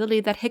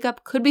possibility that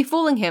Hiccup could be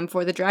fooling him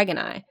for the dragon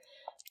eye,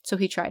 so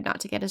he tried not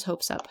to get his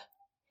hopes up.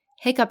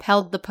 Hiccup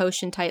held the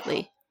potion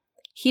tightly.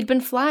 He'd been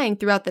flying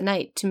throughout the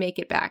night to make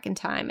it back in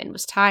time and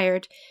was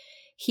tired.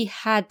 He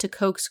had to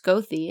coax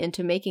Gothi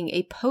into making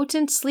a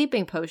potent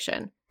sleeping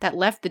potion that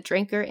left the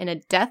drinker in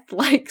a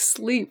death-like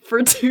sleep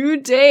for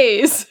 2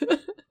 days.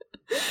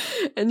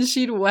 And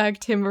she'd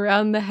whacked him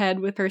around the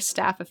head with her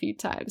staff a few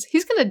times.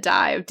 He's gonna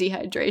die of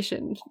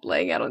dehydration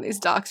laying out on these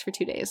docks for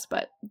 2 days,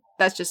 but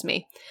that's just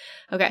me.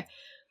 Okay.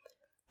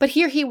 But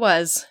here he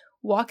was,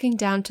 walking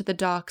down to the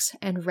docks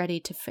and ready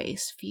to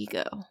face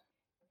Vigo.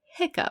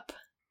 Hiccup.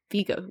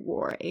 Vigo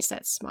wore a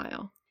set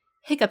smile.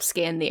 Hiccup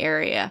scanned the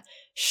area.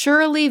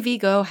 Surely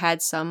Vigo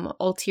had some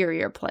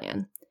ulterior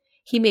plan.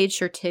 He made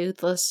sure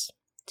Toothless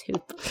He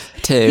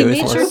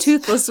made sure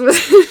Toothless was...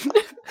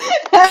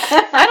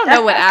 I don't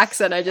know what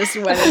accent I just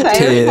went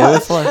into.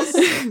 Toothless.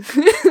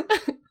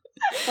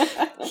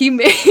 He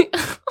made...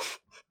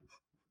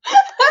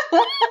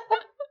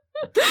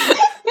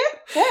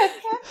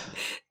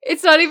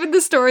 It's not even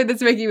the story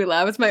that's making me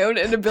laugh. It's my own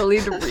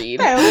inability to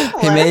read.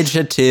 He made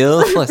sure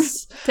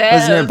Toothless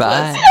was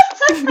nearby.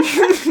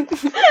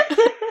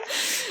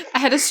 I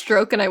had a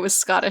stroke and I was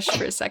Scottish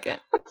for a second.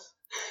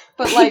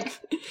 But like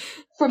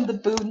from the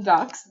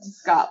boondocks in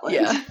Scotland.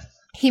 Yeah.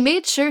 He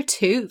made sure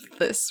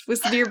Toothless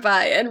was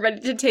nearby and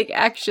ready to take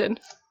action.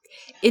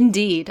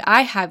 Indeed,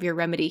 I have your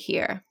remedy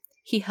here.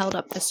 He held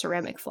up the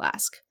ceramic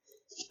flask.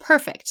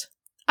 Perfect.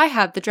 I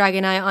have the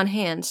dragon eye on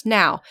hand.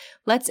 Now,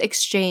 let's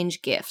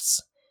exchange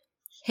gifts.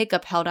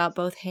 Hiccup held out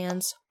both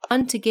hands,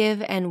 one to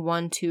give and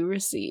one to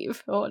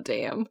receive. Oh,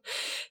 damn.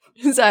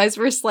 His eyes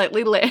were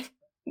slightly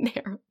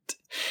narrowed.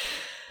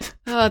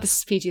 Oh, this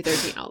is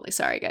PG-13 only.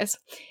 Sorry, guys.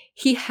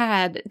 He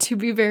had to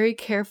be very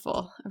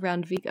careful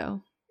around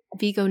Vigo.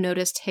 Vigo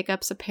noticed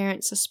Hiccup's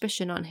apparent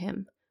suspicion on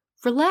him.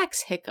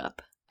 Relax,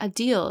 Hiccup. A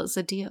deal is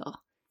a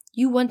deal.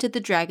 You wanted the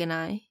dragon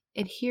eye,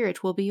 and here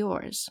it will be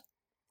yours.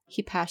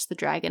 He passed the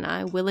dragon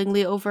eye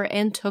willingly over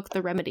and took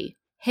the remedy.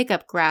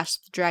 Hiccup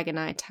grasped the dragon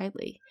eye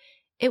tightly.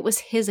 It was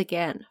his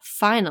again,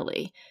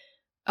 finally.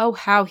 Oh,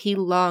 how he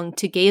longed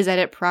to gaze at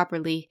it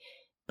properly,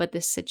 but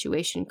this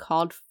situation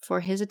called for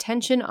his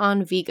attention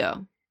on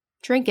Vigo.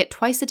 Drink it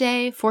twice a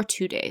day for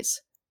 2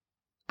 days.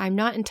 I'm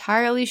not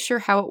entirely sure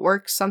how it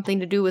works, something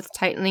to do with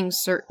tightening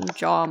certain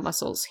jaw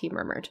muscles, he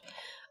murmured.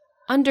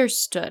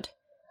 Understood.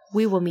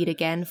 We will meet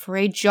again for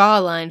a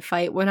jawline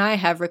fight when I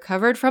have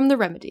recovered from the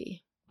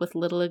remedy. With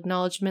little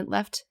acknowledgement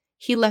left,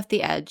 he left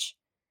the edge.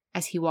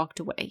 As he walked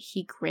away,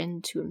 he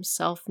grinned to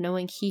himself,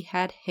 knowing he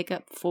had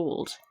Hiccup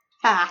fooled.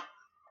 Ha!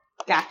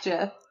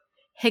 Gotcha.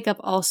 Hiccup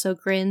also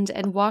grinned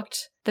and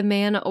walked the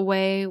man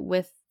away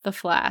with the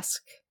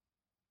flask.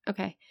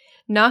 Okay.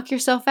 Knock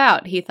yourself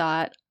out, he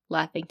thought,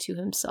 laughing to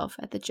himself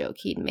at the joke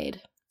he'd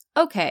made.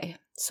 Okay,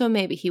 so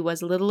maybe he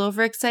was a little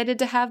overexcited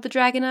to have the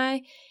dragon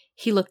eye.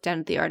 He looked down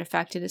at the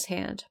artifact in his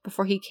hand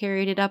before he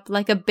carried it up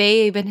like a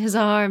babe in his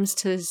arms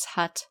to his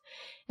hut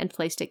and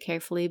placed it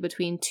carefully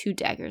between 2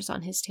 daggers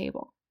on his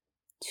table.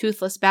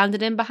 Toothless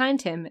bounded in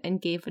behind him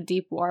and gave a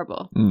deep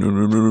warble.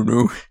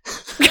 No.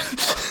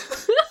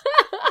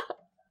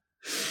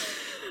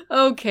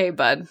 Okay,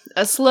 bud.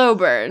 A slow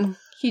burn.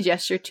 He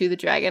gestured to the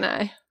dragon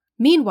eye.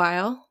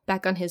 Meanwhile,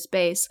 back on his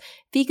base,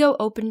 Vigo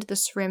opened the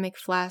ceramic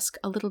flask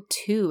a little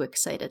too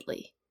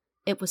excitedly.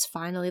 It was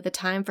finally the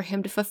time for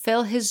him to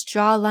fulfill his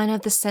jawline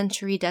of the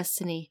century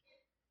destiny.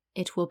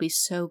 It will be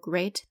so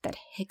great that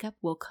Hiccup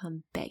will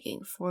come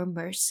begging for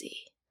mercy.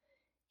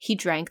 He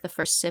drank the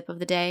first sip of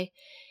the day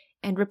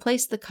and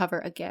replaced the cover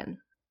again.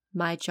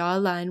 My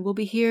jawline will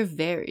be here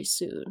very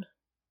soon.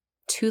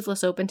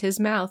 Toothless opened his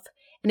mouth,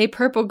 and a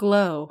purple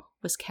glow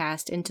was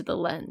cast into the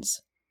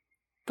lens.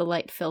 The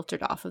light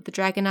filtered off of the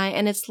dragon eye,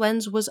 and its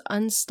lens was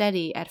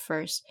unsteady at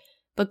first,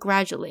 but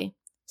gradually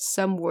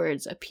some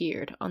words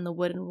appeared on the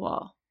wooden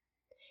wall.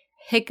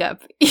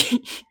 Hiccup,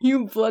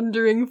 you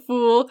blundering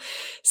fool.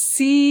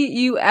 See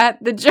you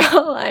at the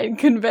jawline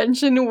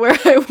convention where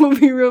I will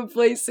be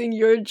replacing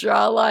your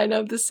jawline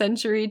of the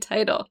century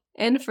title.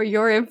 And for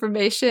your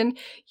information,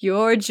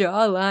 your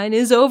jawline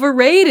is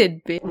overrated,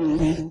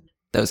 bitch.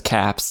 Those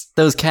caps.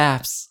 Those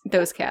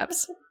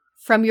caps.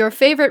 From your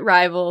favorite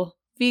rival,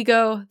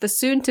 Vigo, the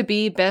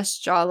soon-to-be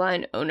best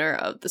jawline owner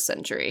of the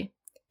century.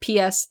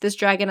 P.S. This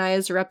dragon eye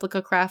is a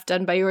replica craft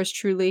done by yours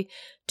truly.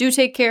 Do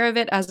take care of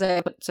it as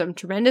I put some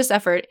tremendous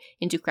effort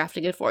into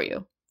crafting it for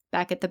you.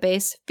 Back at the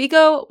base,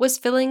 Vigo was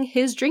filling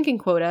his drinking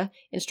quota,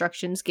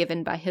 instructions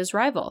given by his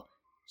rival.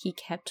 He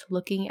kept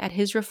looking at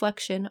his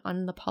reflection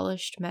on the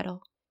polished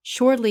metal.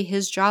 Surely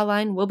his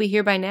jawline will be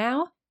here by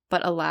now,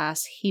 but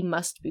alas, he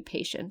must be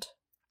patient.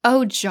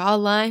 Oh,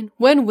 jawline,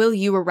 when will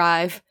you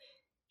arrive?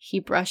 He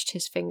brushed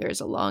his fingers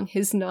along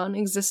his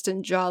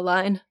non-existent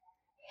jawline.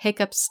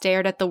 Hiccup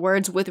stared at the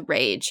words with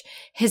rage.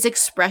 His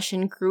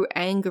expression grew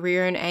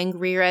angrier and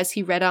angrier as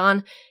he read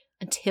on,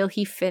 until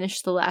he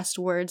finished the last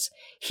words.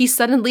 He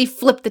suddenly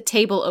flipped the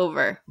table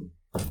over.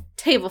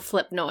 Table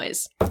flip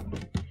noise.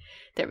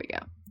 There we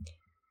go.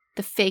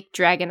 The fake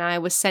dragon eye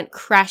was sent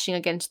crashing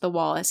against the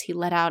wall as he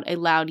let out a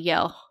loud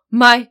yell.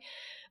 My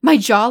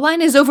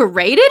jawline is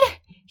overrated?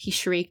 He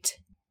shrieked.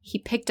 He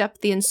picked up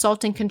the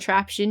insulting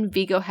contraption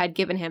Vigo had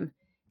given him.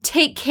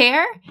 Take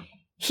care?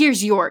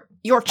 Here's your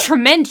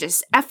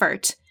tremendous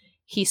effort,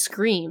 he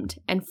screamed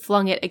and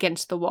flung it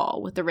against the wall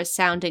with a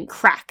resounding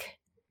crack.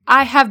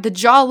 I have the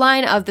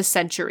jawline of the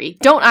century,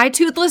 don't I,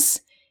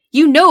 Toothless?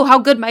 You know how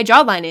good my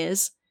jawline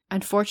is.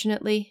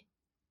 Unfortunately,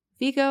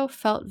 Vigo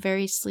felt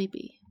very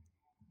sleepy.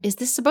 Is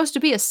this supposed to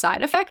be a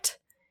side effect?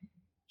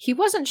 He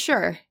wasn't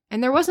sure,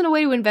 and there wasn't a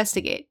way to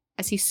investigate,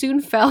 as he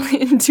soon fell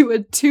into a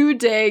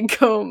 2-day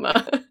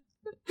coma.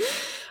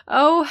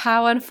 Oh,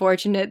 how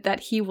unfortunate that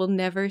he will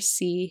never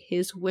see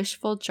his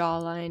wishful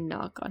jawline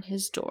knock on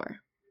his door.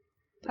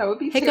 That would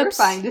be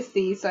terrifying to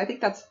see, so I think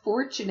that's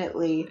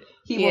fortunately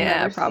he will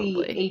never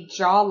see a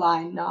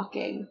jawline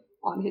knocking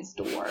on his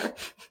door.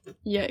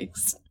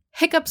 Yikes.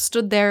 Hiccup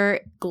stood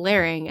there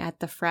glaring at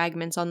the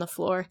fragments on the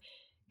floor.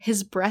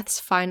 His breaths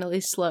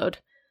finally slowed.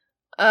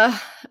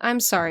 I'm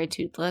sorry,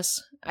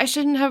 Toothless. I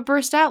shouldn't have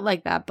burst out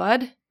like that,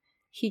 bud.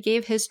 He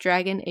gave his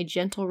dragon a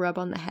gentle rub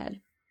on the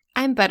head.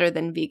 I'm better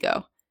than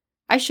Vigo.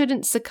 I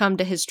shouldn't succumb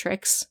to his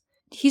tricks.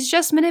 He's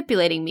just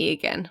manipulating me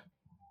again.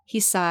 He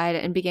sighed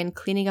and began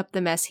cleaning up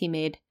the mess he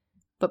made,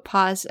 but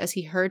paused as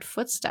he heard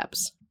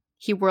footsteps.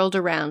 He whirled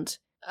around.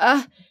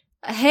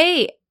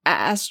 Hey,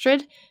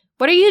 Astrid,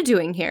 what are you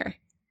doing here?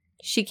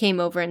 She came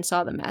over and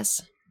saw the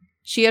mess.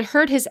 She had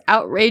heard his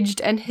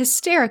outraged and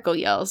hysterical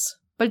yells,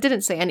 but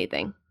didn't say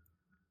anything.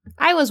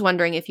 I was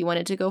wondering if you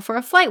wanted to go for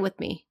a flight with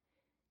me.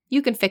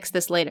 You can fix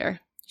this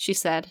later, she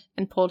said,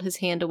 and pulled his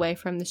hand away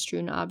from the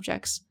strewn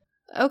objects.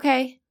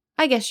 Okay,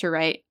 I guess you're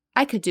right.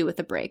 I could do with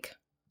a break.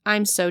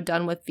 I'm so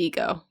done with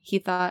Vigo, he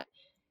thought.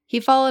 He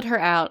followed her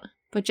out,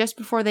 but just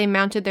before they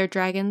mounted their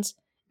dragons,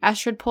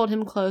 Astrid pulled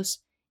him close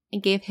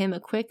and gave him a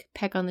quick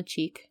peck on the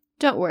cheek.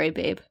 Don't worry,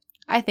 babe.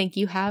 I think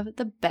you have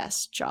the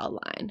best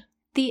jawline.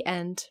 The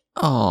end.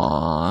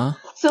 Aww.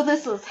 So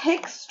this was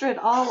Hickstrid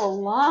all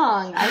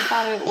along. I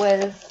thought it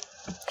was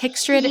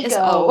Hickstrid is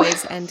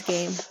always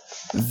endgame.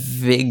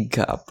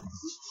 Vigcup.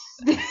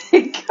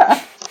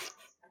 Vigcup.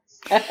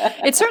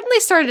 It certainly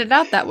started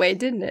out that way,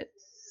 didn't it?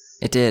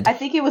 It did. I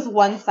think it was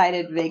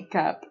one-sided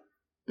Vigcup.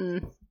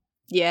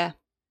 Yeah.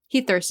 He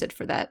thirsted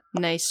for that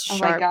nice,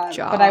 sharp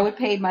jaw. But I would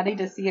pay money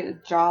to see a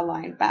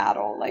jawline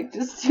battle. Like,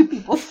 just two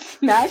people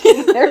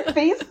smashing their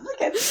faces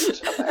against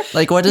each other.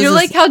 Like, what is You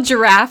like how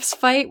giraffes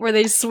fight, where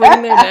they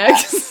swing their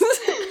necks?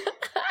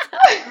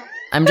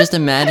 I'm just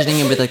imagining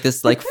it with, like,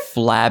 this, like,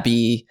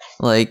 flabby,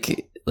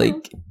 like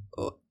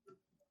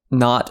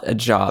not a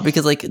jaw?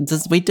 Because like,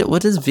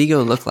 what does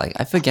Vigo look like?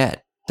 I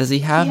forget. Does he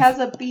have? He has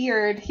a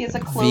beard. He has a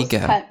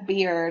close-cut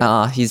beard.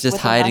 He's just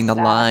hiding the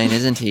line,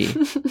 isn't he?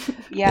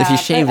 Yeah. If he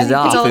shaves it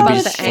off, it'd be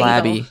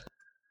flabby.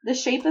 The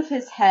shape of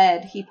his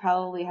head, he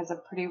probably has a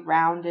pretty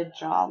rounded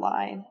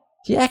jawline.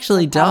 He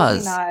actually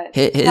does.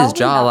 His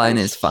jawline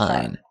is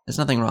fine. There's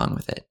nothing wrong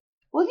with it.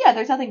 Well, yeah,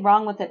 there's nothing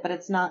wrong with it, but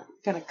it's not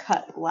going to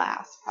cut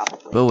glass,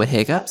 probably. But with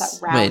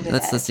Hiccup's? Wait,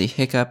 let's see.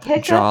 Hiccup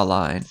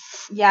jawline.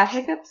 Yeah,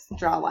 Hiccup's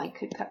jawline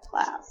could cut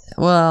glass.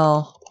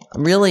 Well,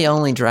 really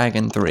only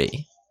Dragon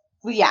 3.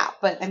 Well, yeah,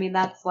 but I mean,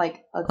 that's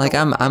like...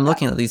 I'm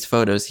looking at these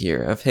photos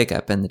here of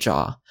Hiccup and the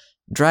jaw.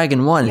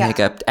 Dragon 1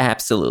 Hiccup,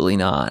 absolutely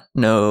not.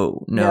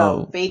 No,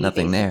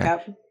 nothing there.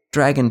 Hiccup.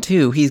 Dragon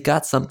 2, he's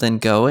got something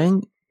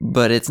going,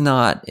 but it's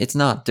not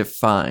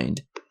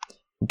defined.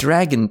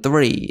 Dragon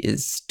 3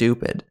 is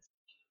stupid.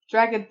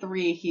 Dragon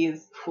 3,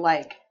 he's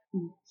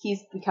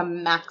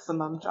become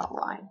maximum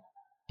jawline.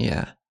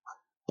 Yeah.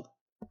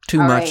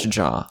 Too much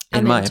jaw,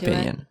 in my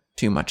opinion.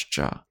 Too much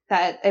jaw.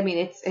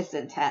 It's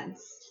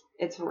intense.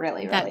 It's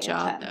really, really that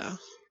jaw, intense. Though.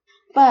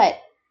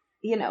 But,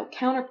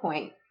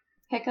 counterpoint,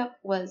 Hiccup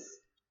was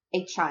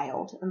a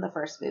child in the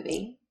first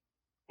movie,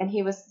 and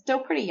he was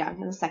still pretty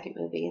young in the second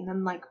movie, and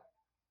then, like,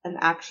 an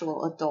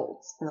actual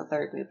adult in the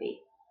third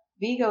movie.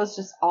 Vigo is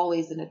just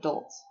always an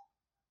adult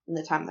in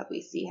the time that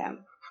we see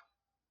him.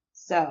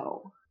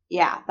 So,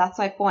 yeah, that's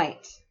my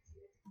point.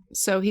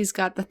 So he's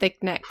got the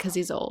thick neck because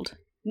he's old.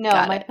 No,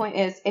 my point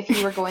is, if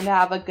he were going to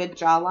have a good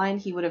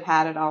jawline, he would have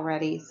had it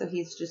already, so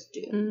he's just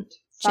doomed.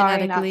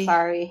 Sorry, not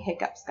sorry,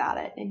 Hiccup's got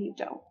it, and you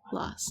don't.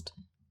 Lost.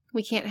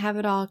 We can't have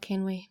it all,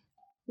 can we?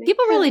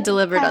 People really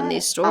delivered on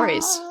these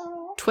stories.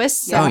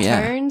 Twists and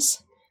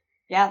turns.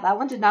 Yeah, that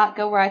one did not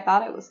go where I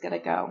thought it was going to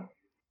go.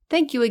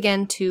 Thank you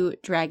again to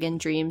Dragon,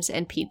 Dreams,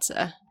 and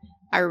Pizza.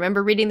 I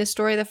remember reading the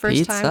story the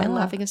first time and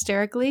laughing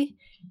hysterically,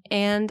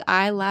 and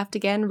I laughed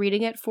again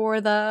reading it for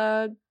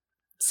the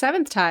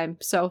 7th time,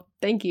 so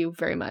thank you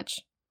very much.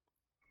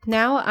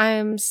 Now,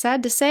 I'm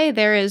sad to say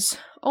there is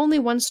only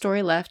one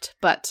story left,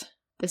 but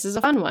this is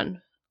a fun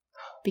one,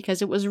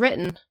 because it was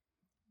written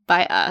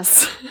by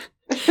us.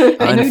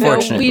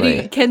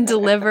 Unfortunately. We can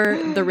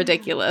deliver the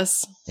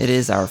ridiculous. It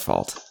is our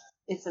fault.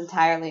 It's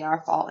entirely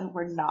our fault, and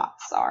we're not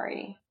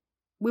sorry.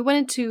 We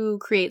wanted to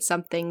create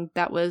something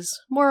that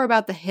was more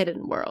about the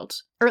hidden world,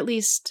 or at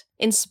least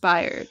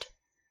inspired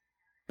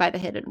by the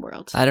hidden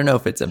world. I don't know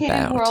if it's hidden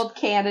about. Hidden world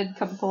canon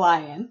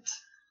compliant.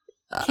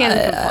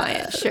 Canon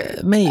compliant,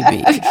 sure.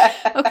 Maybe.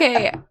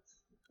 Okay,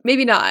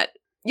 maybe not.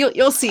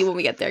 You'll see when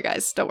we get there,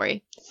 guys. Don't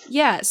worry.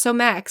 Yeah, so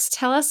Max,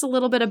 tell us a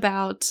little bit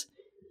about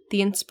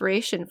the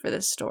inspiration for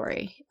this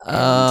story.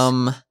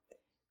 What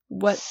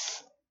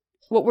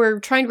we're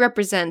trying to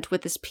represent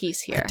with this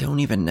piece here. I don't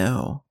even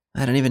know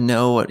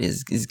what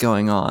is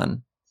going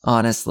on.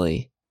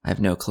 Honestly, I have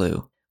no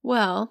clue.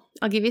 Well,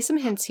 I'll give you some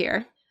hints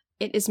here.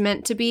 It is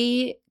meant to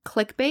be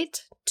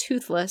clickbait,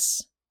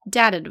 toothless,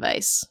 dad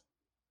advice.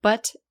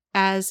 But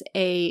as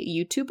a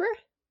YouTuber?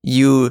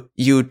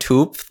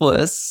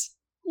 YouTubeless.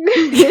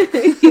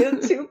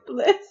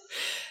 YouTubeless.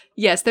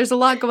 Yes, there's a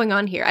lot going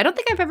on here. I don't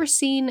think I've ever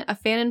seen a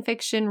fan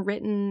fiction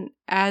written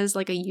as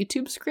like a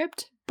YouTube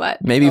script,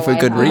 but maybe for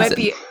good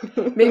reason.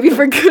 Maybe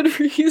for good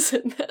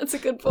reason. That's a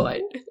good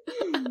point.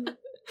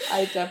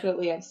 I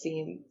definitely have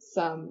seen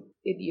some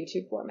in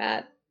YouTube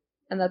format,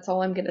 and that's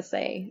all I'm going to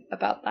say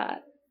about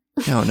that.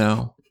 Oh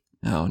no.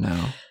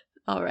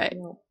 All right.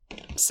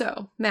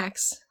 So,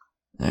 Max.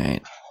 All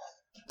right.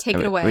 Take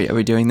it away. Are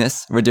we doing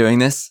this? We're doing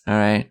this? All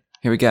right.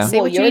 Here we go.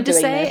 Say what you need to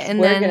say,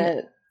 and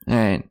then... All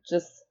right.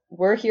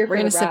 We're here for We're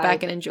going to sit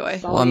back and enjoy.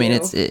 Well, I mean,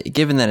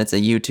 given that it's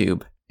a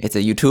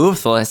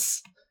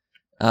YouTubeless,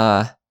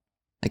 I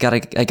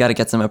gotta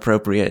get some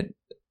appropriate,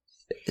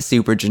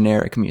 super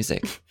generic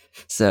music.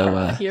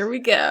 So here we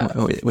go.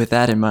 With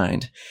that in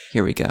mind,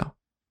 here we go.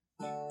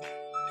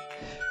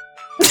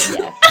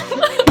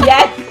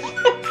 Yes.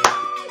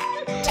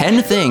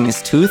 10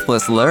 things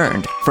Toothless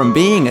learned from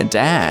being a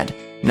dad.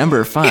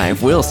 Number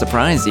 5 will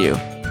surprise you.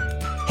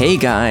 Hey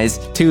guys,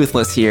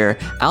 Toothless here,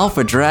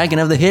 Alpha Dragon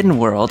of the Hidden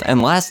World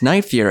and Last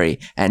Night Fury,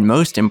 and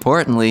most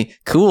importantly,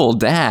 cool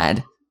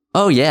dad.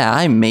 Oh yeah,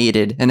 I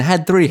mated and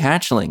had 3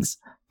 hatchlings.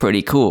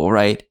 Pretty cool,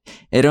 right?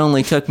 It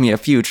only took me a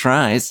few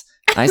tries.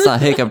 I saw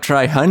Hiccup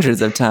try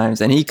hundreds of times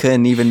and he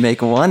couldn't even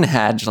make 1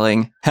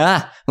 hatchling.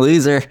 Ha!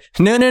 Loser.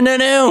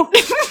 No!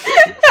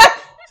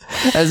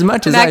 As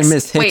much as Max, I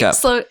miss Hiccup.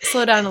 Wait,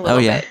 slow down a little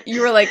bit.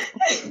 You were like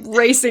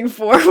racing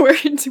forward.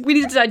 We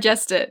need to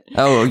digest it.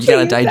 Oh, you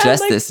gotta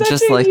digest this,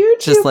 just like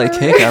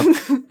Hiccup.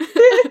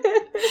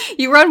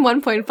 You were on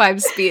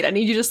 1.5 speed. I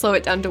need you to slow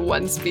it down to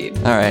 1 speed.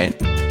 All right.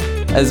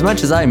 As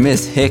much as I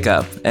miss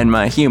Hiccup and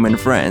my human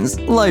friends,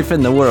 life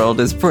in the world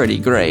is pretty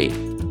great.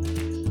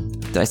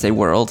 Did I say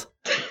world?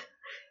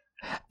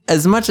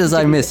 As much as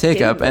I miss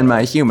Hiccup and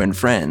my human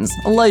friends,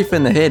 life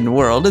in the hidden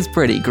world is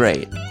pretty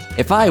great.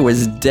 If I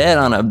was dead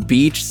on a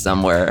beach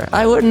somewhere,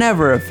 I would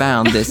never have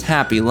found this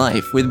happy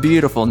life with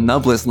beautiful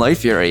Nublus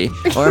Lifury,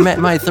 or met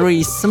my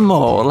 3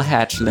 small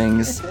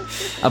hatchlings.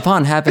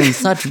 Upon having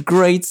such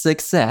great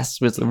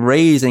success with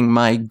raising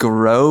my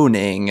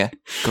groaning,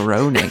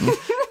 thriving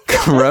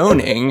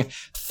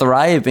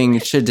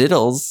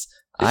chadiddles,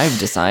 I've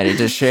decided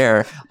to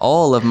share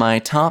all of my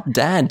top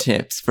dad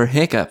tips for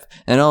Hiccup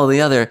and all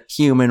the other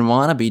human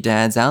wannabe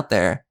dads out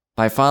there.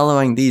 By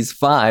following these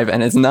 5,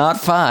 and it's not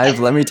 5,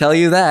 let me tell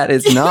you that,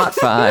 it's not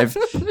 5.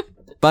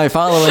 By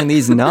following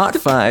these not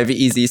 5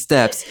 easy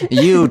steps,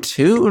 you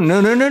too,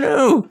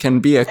 no, can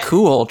be a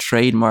cool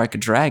trademark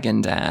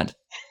dragon dad.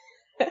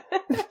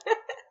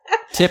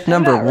 Tip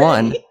number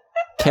 1,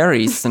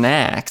 carry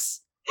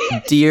snacks.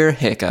 Dear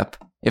Hiccup,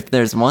 if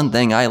there's one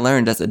thing I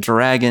learned as a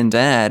dragon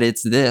dad,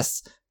 it's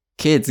this.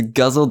 Kids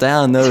guzzle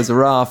down those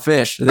raw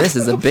fish. This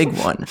is a big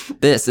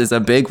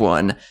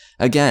one.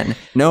 Again,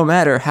 no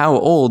matter how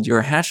old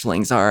your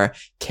hatchlings are,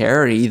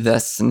 carry the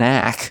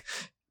snack.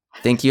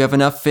 Think you have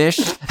enough fish?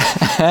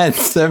 Add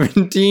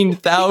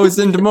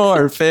 17,000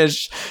 more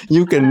fish.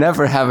 You can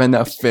never have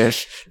enough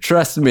fish.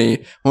 Trust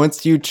me,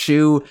 once you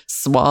chew,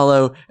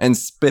 swallow, and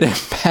spit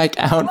it back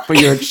out for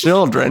your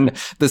children,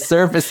 the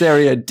surface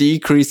area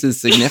decreases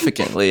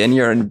significantly and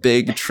you're in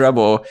big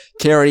trouble.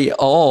 Carry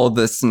all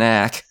the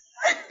snack.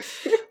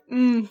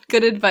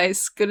 Good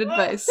advice.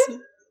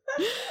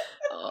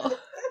 Oh,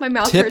 my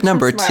mouth Tip hurts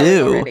number from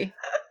smiling already.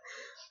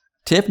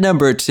 Tip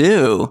number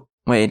 2.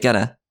 Wait,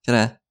 gotta.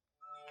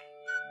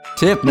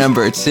 Tip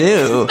number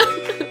 2.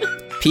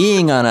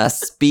 Peeing on a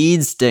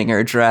speed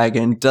stinger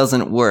dragon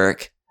doesn't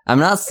work. I'm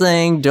not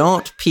saying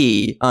don't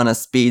pee on a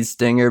speed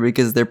stinger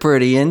because they're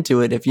pretty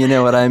into it, if you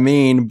know what I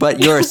mean, but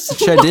your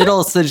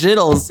chadiddles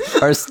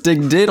are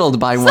stigdiddled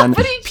by one.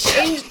 Somebody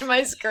changed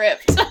my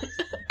script.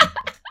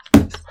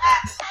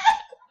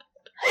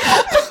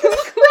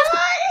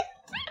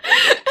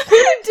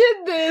 Who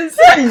did this?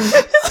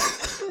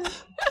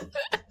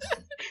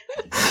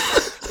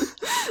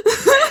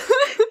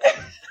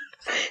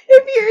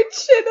 If your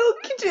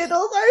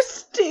chadiddles are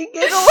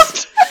stingiddled.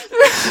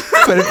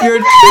 But if your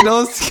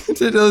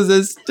chadiddles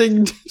are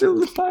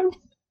stigdiddled by one.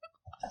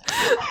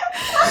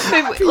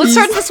 Wait, let's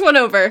start this one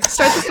over.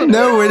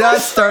 No, we're not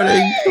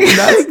starting. We're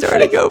not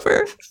starting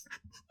over.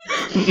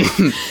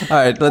 All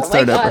right, let's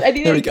start over. I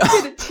need to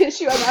get a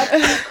tissue. I'm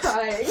actually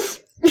crying.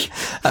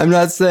 I'm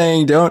not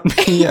saying don't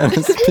pee on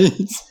a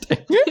speed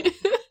stinger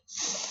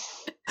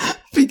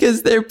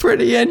because they're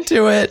pretty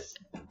into it,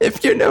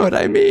 if you know what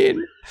I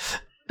mean.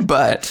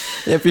 But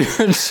if your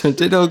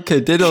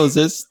chadiddles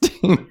are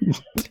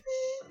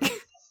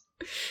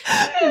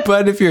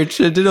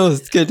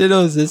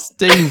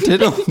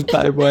stingdiddled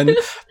by one,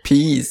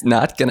 pee's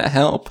not gonna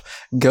help.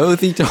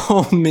 Gothi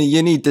told me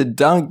you need to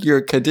dunk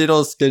your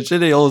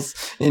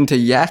chadiddles into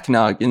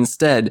Yaknog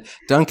instead.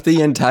 Dunk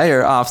the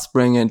entire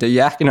offspring into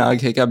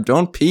Yaknog, Hiccup.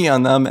 Don't pee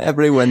on them.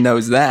 Everyone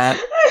knows that.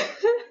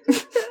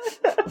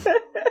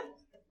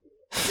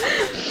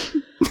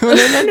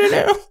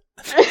 No.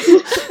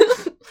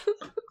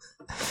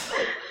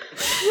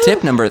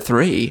 Tip number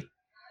 3.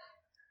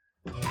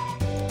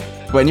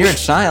 When your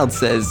child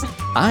says,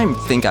 I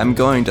think I'm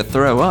going to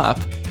throw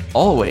up,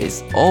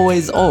 always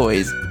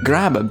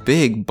grab a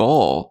big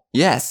bowl.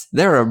 Yes,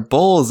 there are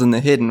bowls in the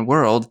hidden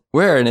world.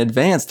 We're an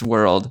advanced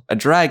world, a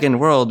dragon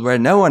world where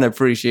no one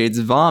appreciates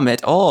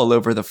vomit all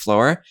over the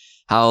floor.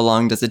 How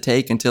long does it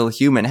take until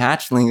human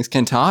hatchlings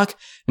can talk?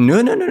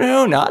 No,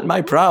 not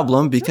my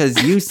problem,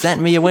 because you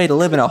sent me away to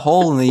live in a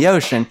hole in the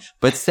ocean,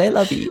 but c'est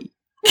la vie.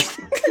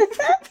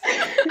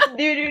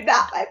 No,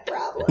 not my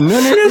problem.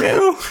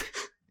 No.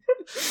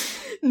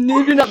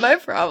 No, not my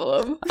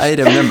problem.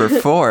 Item number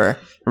 4.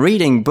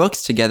 Reading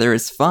books together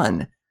is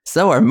fun.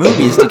 So are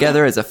movies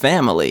together as a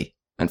family.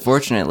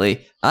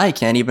 Unfortunately, I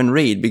can't even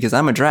read because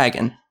I'm a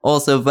dragon.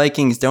 Also,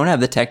 Vikings don't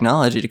have the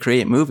technology to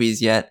create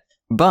movies yet.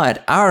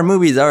 But our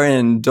movies are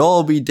in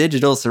Dolby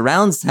Digital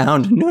Surround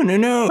Sound.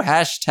 No.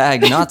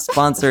 Hashtag not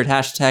sponsored.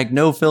 Hashtag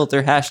no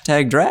filter.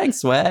 Hashtag drag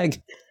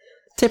swag.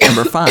 Tip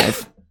number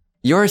 5.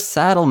 Your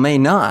saddle may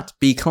not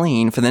be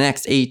clean for the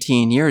next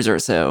 18 years or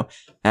so.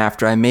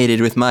 After I mated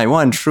with my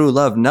one true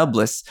love,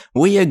 Nublus,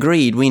 we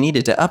agreed we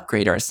needed to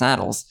upgrade our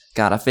saddles.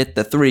 Gotta fit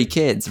the 3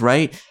 kids,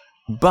 right?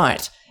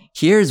 But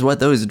here's what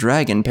those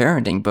dragon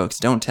parenting books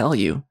don't tell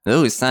you.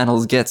 Those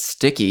saddles get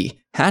sticky.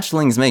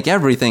 Hatchlings make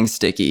everything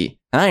sticky.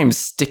 I'm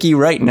sticky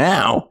right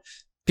now.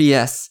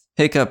 P.S.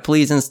 Hiccup,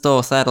 please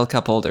install saddle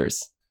cup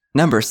holders.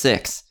 Number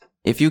 6.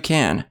 If you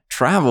can,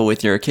 travel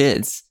with your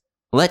kids.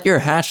 Let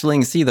your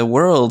hatchling see the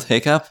world,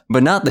 Hiccup,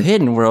 but not the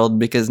hidden world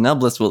because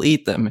Nublus will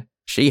eat them.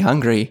 She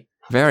hungry.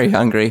 Very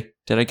hungry.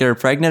 Did I get her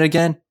pregnant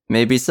again?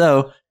 Maybe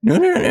so. No.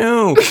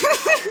 No.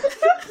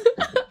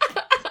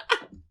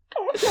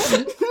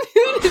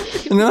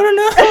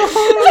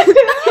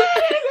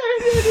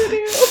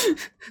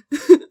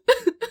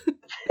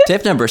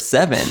 Tip number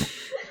 7.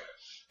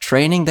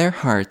 Training their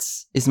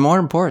hearts is more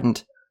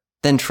important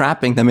than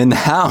trapping them in the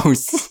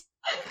house.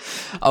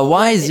 A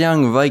wise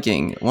young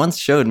Viking once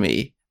showed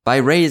me By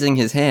raising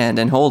his hand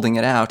and holding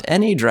it out,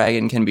 any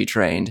dragon can be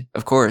trained.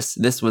 Of course,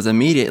 this was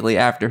immediately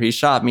after he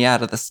shot me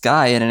out of the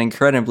sky in an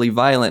incredibly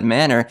violent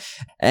manner,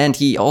 and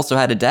he also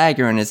had a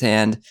dagger in his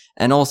hand,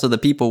 and also the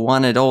people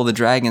wanted all the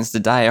dragons to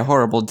die a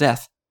horrible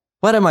death.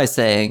 What am I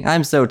saying?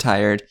 I'm so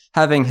tired.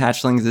 Having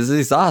hatchlings is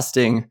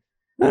exhausting.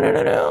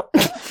 No.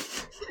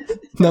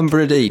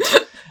 Number 8.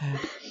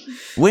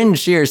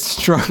 Windshear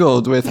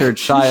struggled with her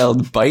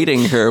child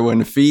biting her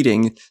when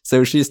feeding,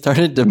 so she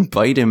started to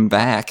bite him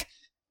back.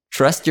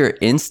 Trust your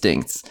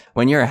instincts.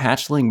 When your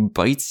hatchling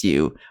bites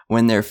you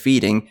when they're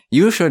feeding,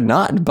 you should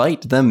not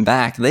bite them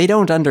back. They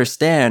don't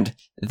understand.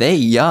 They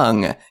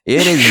young.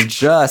 It is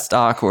just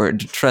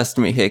awkward. Trust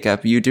me,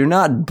 Hiccup. You do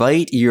not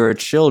bite your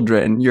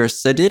children. Your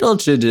sadiddle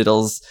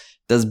chadiddles.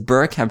 Does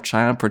Burke have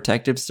child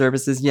protective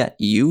services yet?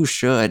 You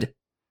should.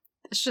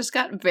 This just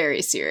got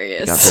very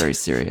serious. It got very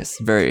serious.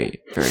 Very,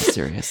 very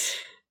serious.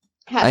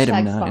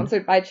 Hashtag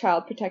sponsored by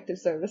Child Protective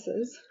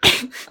Services.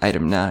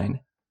 Item 9.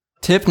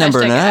 Tip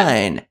number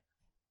 9.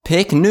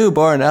 Pick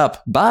newborn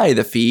up by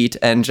the feet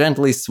and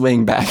gently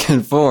swing back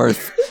and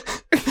forth.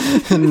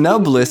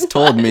 Nublis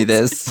told me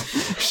this.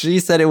 She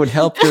said it would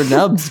help your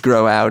nubs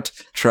grow out.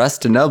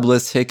 Trust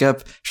Nublis,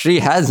 Hiccup. She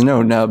has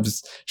no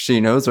nubs. She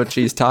knows what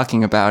she's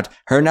talking about.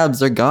 Her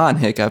nubs are gone,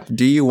 Hiccup.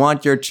 Do you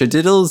want your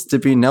chadiddles to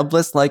be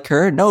nubless like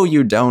her? No,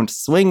 you don't.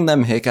 Swing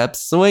them, Hiccup.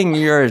 Swing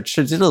your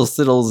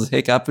chadiddle-siddles,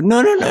 Hiccup.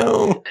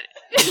 No.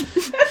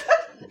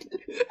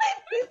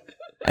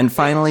 And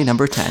finally,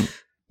 number 10.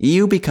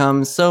 You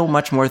become so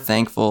much more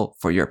thankful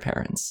for your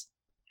parents.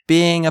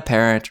 Being a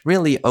parent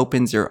really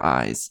opens your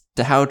eyes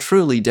to how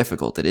truly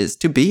difficult it is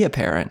to be a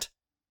parent.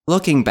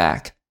 Looking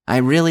back, I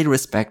really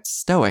respect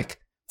Stoic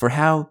for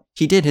how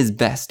he did his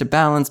best to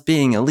balance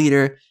being a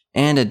leader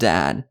and a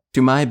dad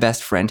to my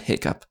best friend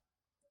Hiccup.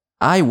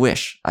 I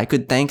wish I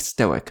could thank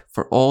Stoic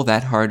for all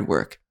that hard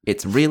work.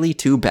 It's really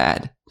too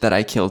bad that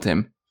I killed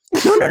him.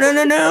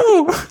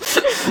 No.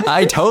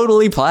 I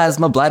totally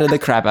plasma bladed the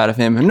crap out of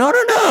him. No.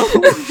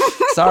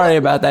 Sorry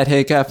about that,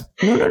 Hiccup.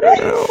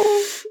 No.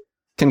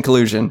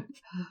 Conclusion.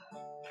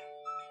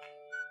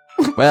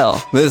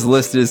 Well, this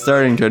list is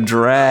starting to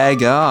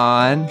drag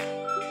on.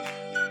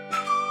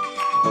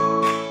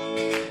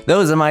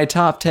 Those are my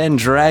top 10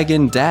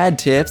 dragon dad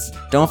tips.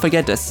 Don't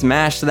forget to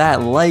smash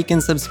that like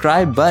and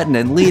subscribe button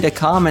and leave a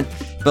comment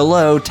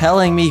below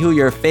telling me who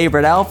your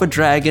favorite alpha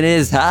dragon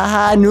is.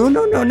 Haha,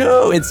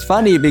 no. It's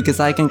funny because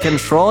I can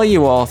control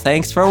you all.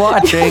 Thanks for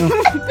watching.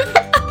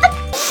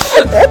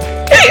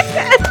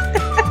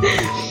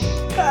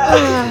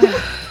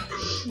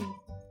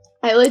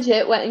 I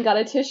legit went and got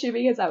a tissue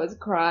because I was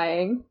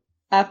crying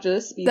after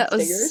the speed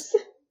stickers.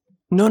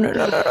 No.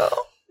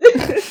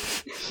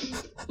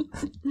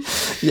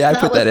 Yeah, I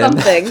put that in.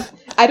 Something.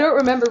 I don't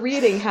remember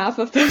reading half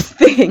of those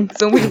things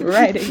when we were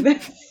writing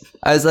this.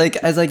 I was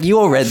like, you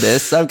all read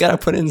this, so I've got to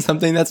put in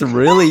something that's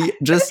really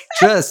just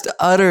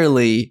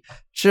utterly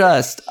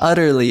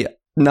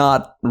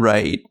not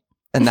right.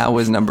 And that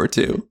was number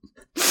 2.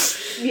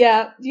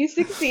 Yeah, you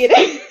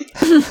succeeded.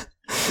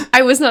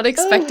 I was not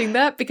expecting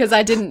that because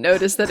I didn't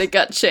notice that it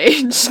got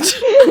changed.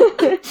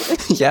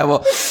 Yeah,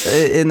 well,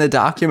 in the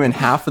document,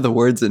 half of the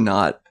words are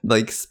not,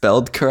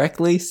 spelled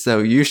correctly, so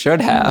you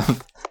should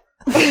have.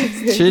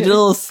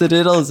 Chiddle,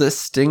 sididdles, a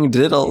sting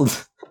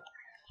diddled.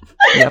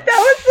 Yep. That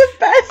was the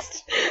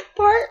best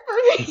part for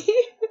me.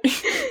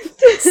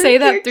 Say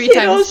that 3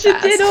 times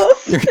fast.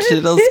 Your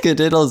chiddles,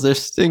 skadiddles are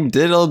sting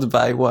diddled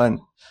by one.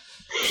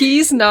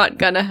 He's not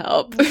gonna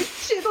help.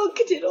 Chiddle,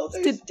 kadiddles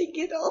are sting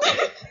diddled.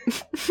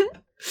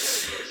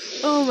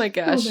 Oh my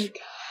gosh.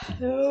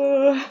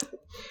 Oh.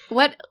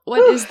 What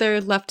is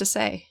there left to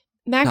say?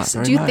 Max,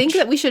 do you think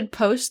that we should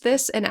post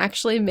this and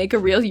actually make a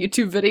real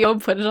YouTube video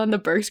and put it on the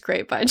Burke's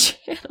Grapevine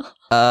channel?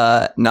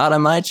 Not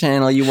on my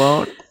channel, you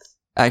won't.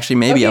 Actually,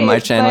 maybe on my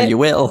channel you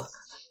will.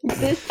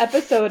 This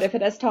episode, if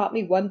it has taught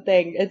me one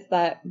thing, it's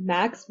that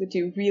Max would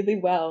do really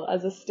well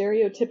as a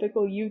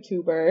stereotypical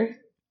YouTuber.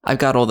 I've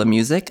got all the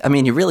music. I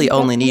mean, you really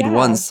only need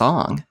one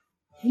song.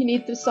 You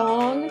need the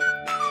song,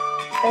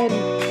 and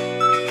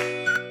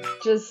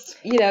just,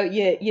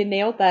 you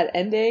nailed that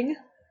ending.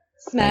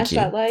 Smash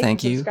that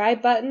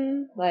subscribe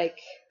button.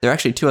 There are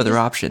actually 2 other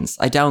options.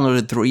 I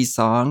downloaded 3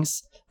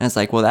 songs, and it's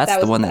like, well, that's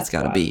the one that's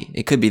gotta be.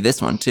 It could be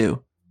this one,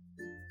 too.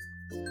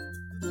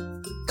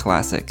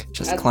 Classic.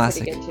 Just that's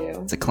classic. Pretty good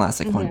too. It's a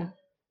classic one.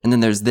 And then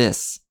there's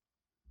this,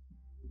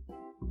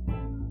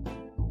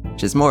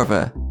 which is more of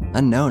a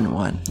known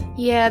one.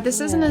 Yeah,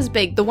 this isn't as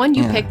big. The one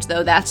you picked,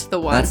 though, that's the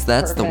one.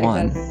 That's the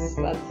one.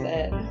 That's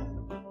it.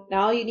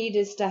 Now all you need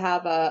is to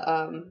have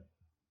a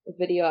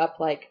video up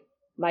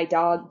my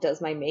dog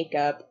does my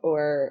makeup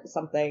or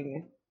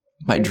something.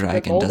 My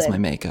dragon does my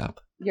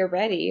makeup. You're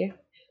ready.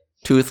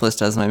 Toothless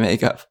does my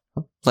makeup.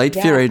 Light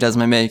Fury does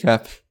my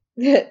makeup.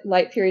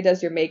 Light Fury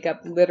does your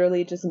makeup.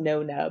 Literally just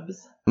no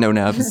nubs. No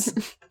nubs.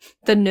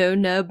 The no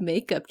nub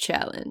makeup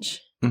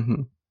challenge.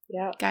 Mm-hmm.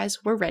 Yeah.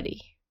 Guys, we're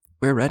ready.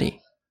 We're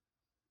ready.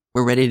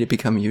 We're ready to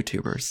become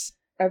YouTubers.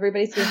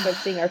 Everybody's going to start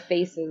seeing our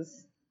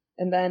faces.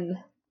 And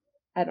then,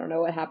 I don't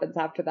know what happens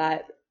after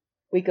that.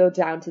 we go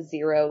down to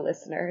 0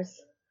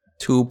 listeners.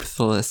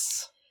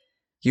 Toothless.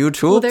 You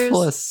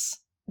toothless.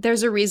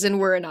 There's a reason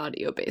we're an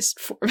audio-based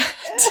format.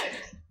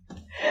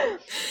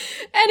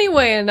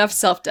 Anyway, enough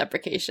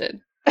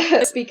self-deprecation.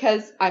 It's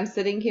because I'm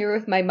sitting here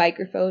with my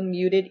microphone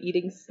muted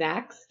eating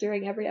snacks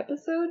during every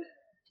episode.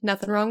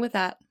 Nothing wrong with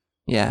that.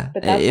 Yeah.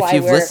 But that's if why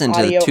you've we're listened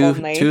to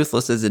audio-only.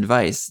 Toothless's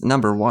advice,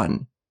 number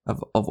 1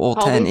 of all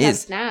 10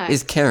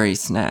 is carry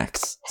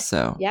snacks.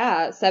 So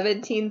yeah,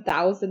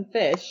 17,000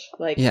 fish.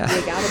 Like, yeah.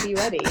 You gotta be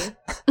ready.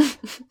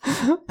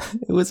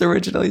 It was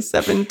originally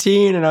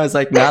 17, and I was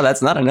like, no,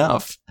 that's not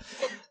enough.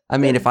 I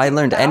mean, if I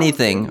learned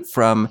anything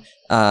from,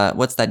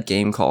 what's that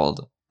game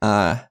called?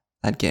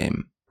 That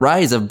game.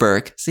 Rise of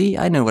Berk. See,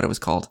 I know what it was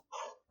called.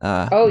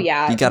 Oh,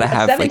 yeah. You gotta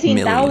have,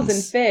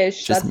 17,000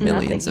 fish. Just that's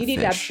millions nothing. of You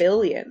need to fish. have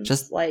billions.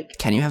 Just, like,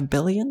 can you have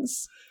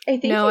billions? I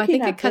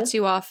think it cuts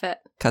you off at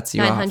Cuts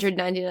you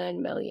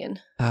 999 million.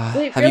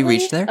 Wait, have you really?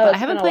 reached there? Oh, I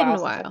haven't played in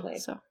a while,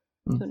 so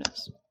who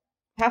knows?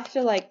 Have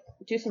to, like,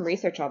 do some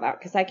research on that,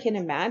 because I can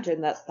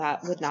imagine that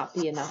would not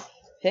be enough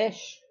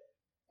fish.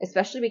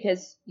 Especially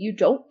because you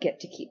don't get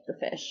to keep the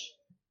fish.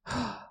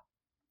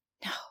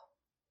 No.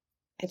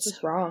 It's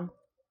just wrong.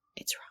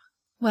 It's wrong.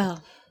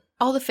 Well,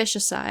 all the fish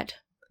aside,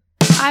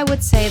 I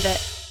would say that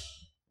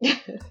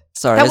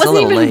Sorry, that it's a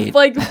wasn't little even late.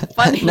 like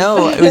funny.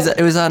 No,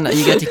 it was on.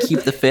 You get to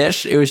keep the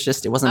fish. It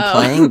wasn't Oh.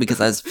 playing because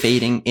I was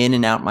fading in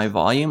and out my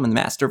volume and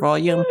master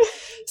volume.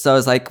 So I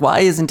was like, why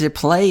isn't it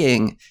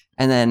playing?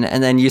 And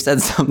then you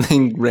said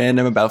something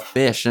random about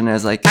fish, and I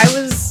was like, I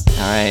was all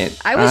right.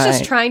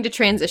 just trying to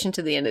transition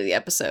to the end of the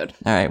episode.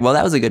 All right. Well,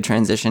 that was a good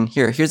transition.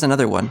 Here's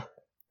another one.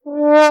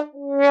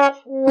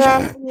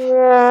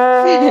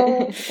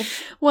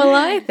 Well,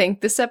 I think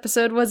this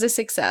episode was a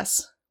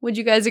success. Would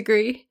you guys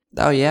agree?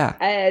 Oh yeah.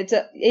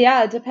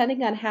 Yeah,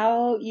 depending on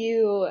how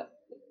you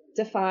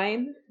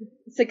define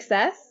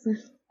success.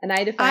 And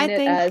I define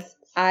it as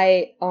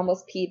I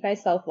almost peed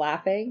myself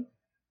laughing.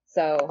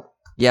 So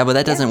Yeah, but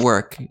that doesn't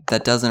work.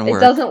 That doesn't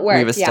work. It doesn't work.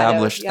 We've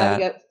established you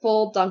gotta that. get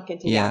full dunk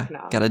into Yeah, Yak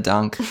now. gotta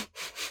dunk.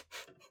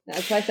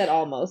 That's why I said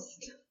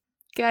almost.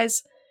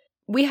 Guys,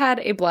 we had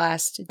a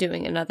blast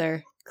doing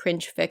another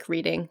cringe fic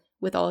reading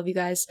with all of you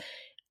guys.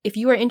 If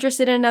you are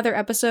interested in another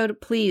episode,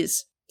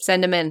 please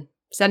send them in.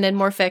 Send in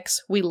more fics.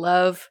 We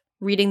love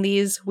reading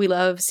these. We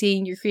love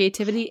seeing your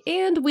creativity.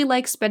 And we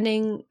like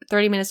spending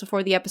 30 minutes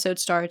before the episode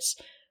starts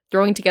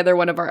throwing together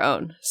one of our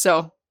own.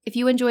 So if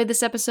you enjoyed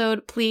this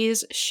episode,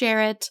 please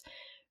share it,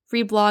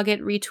 reblog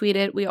it, retweet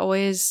it. We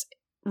always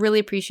really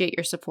appreciate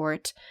your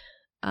support.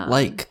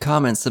 Like,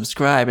 comment,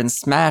 subscribe, and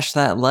smash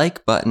that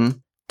like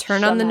button.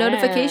 Turn on the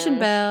notification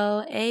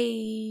bell.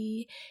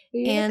 Hey.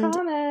 And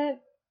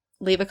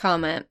leave a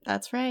comment.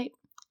 That's right.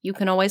 You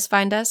can always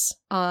find us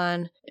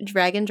on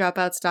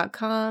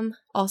dragondropouts.com,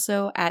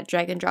 also at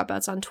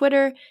dragondropouts on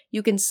Twitter.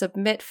 You can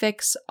submit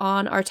fics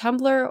on our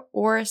Tumblr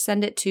or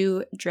send it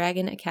to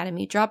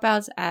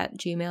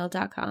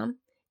dragonacademydropouts@gmail.com,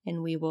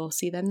 and we will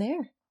see them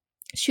there.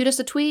 Shoot us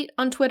a tweet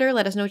on Twitter.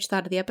 Let us know what you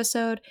thought of the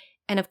episode.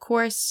 And of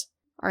course,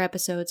 our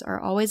episodes are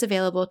always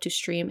available to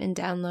stream and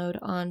download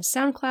on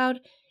SoundCloud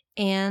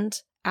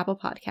and Apple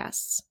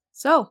Podcasts.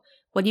 So,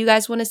 what do you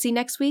guys want to see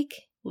next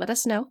week? Let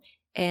us know.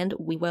 And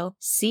we will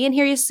see and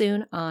hear you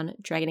soon on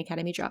Dragon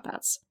Academy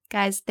Dropouts.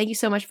 Guys, thank you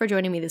so much for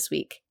joining me this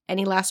week.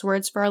 Any last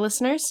words for our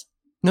listeners?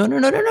 No.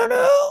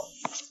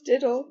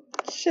 Shittle.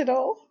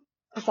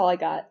 That's all I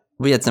got.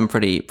 We had some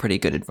pretty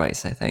good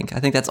advice, I think.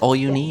 I think that's all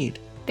you need.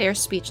 They are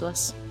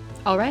speechless.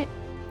 All right.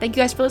 Thank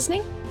you guys for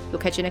listening.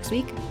 We'll catch you next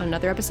week on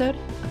another episode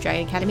of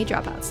Dragon Academy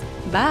Dropouts.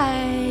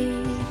 Bye!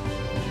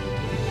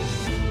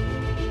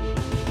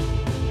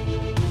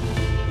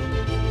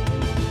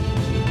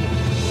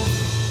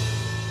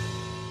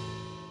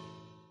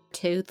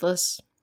 Toothless.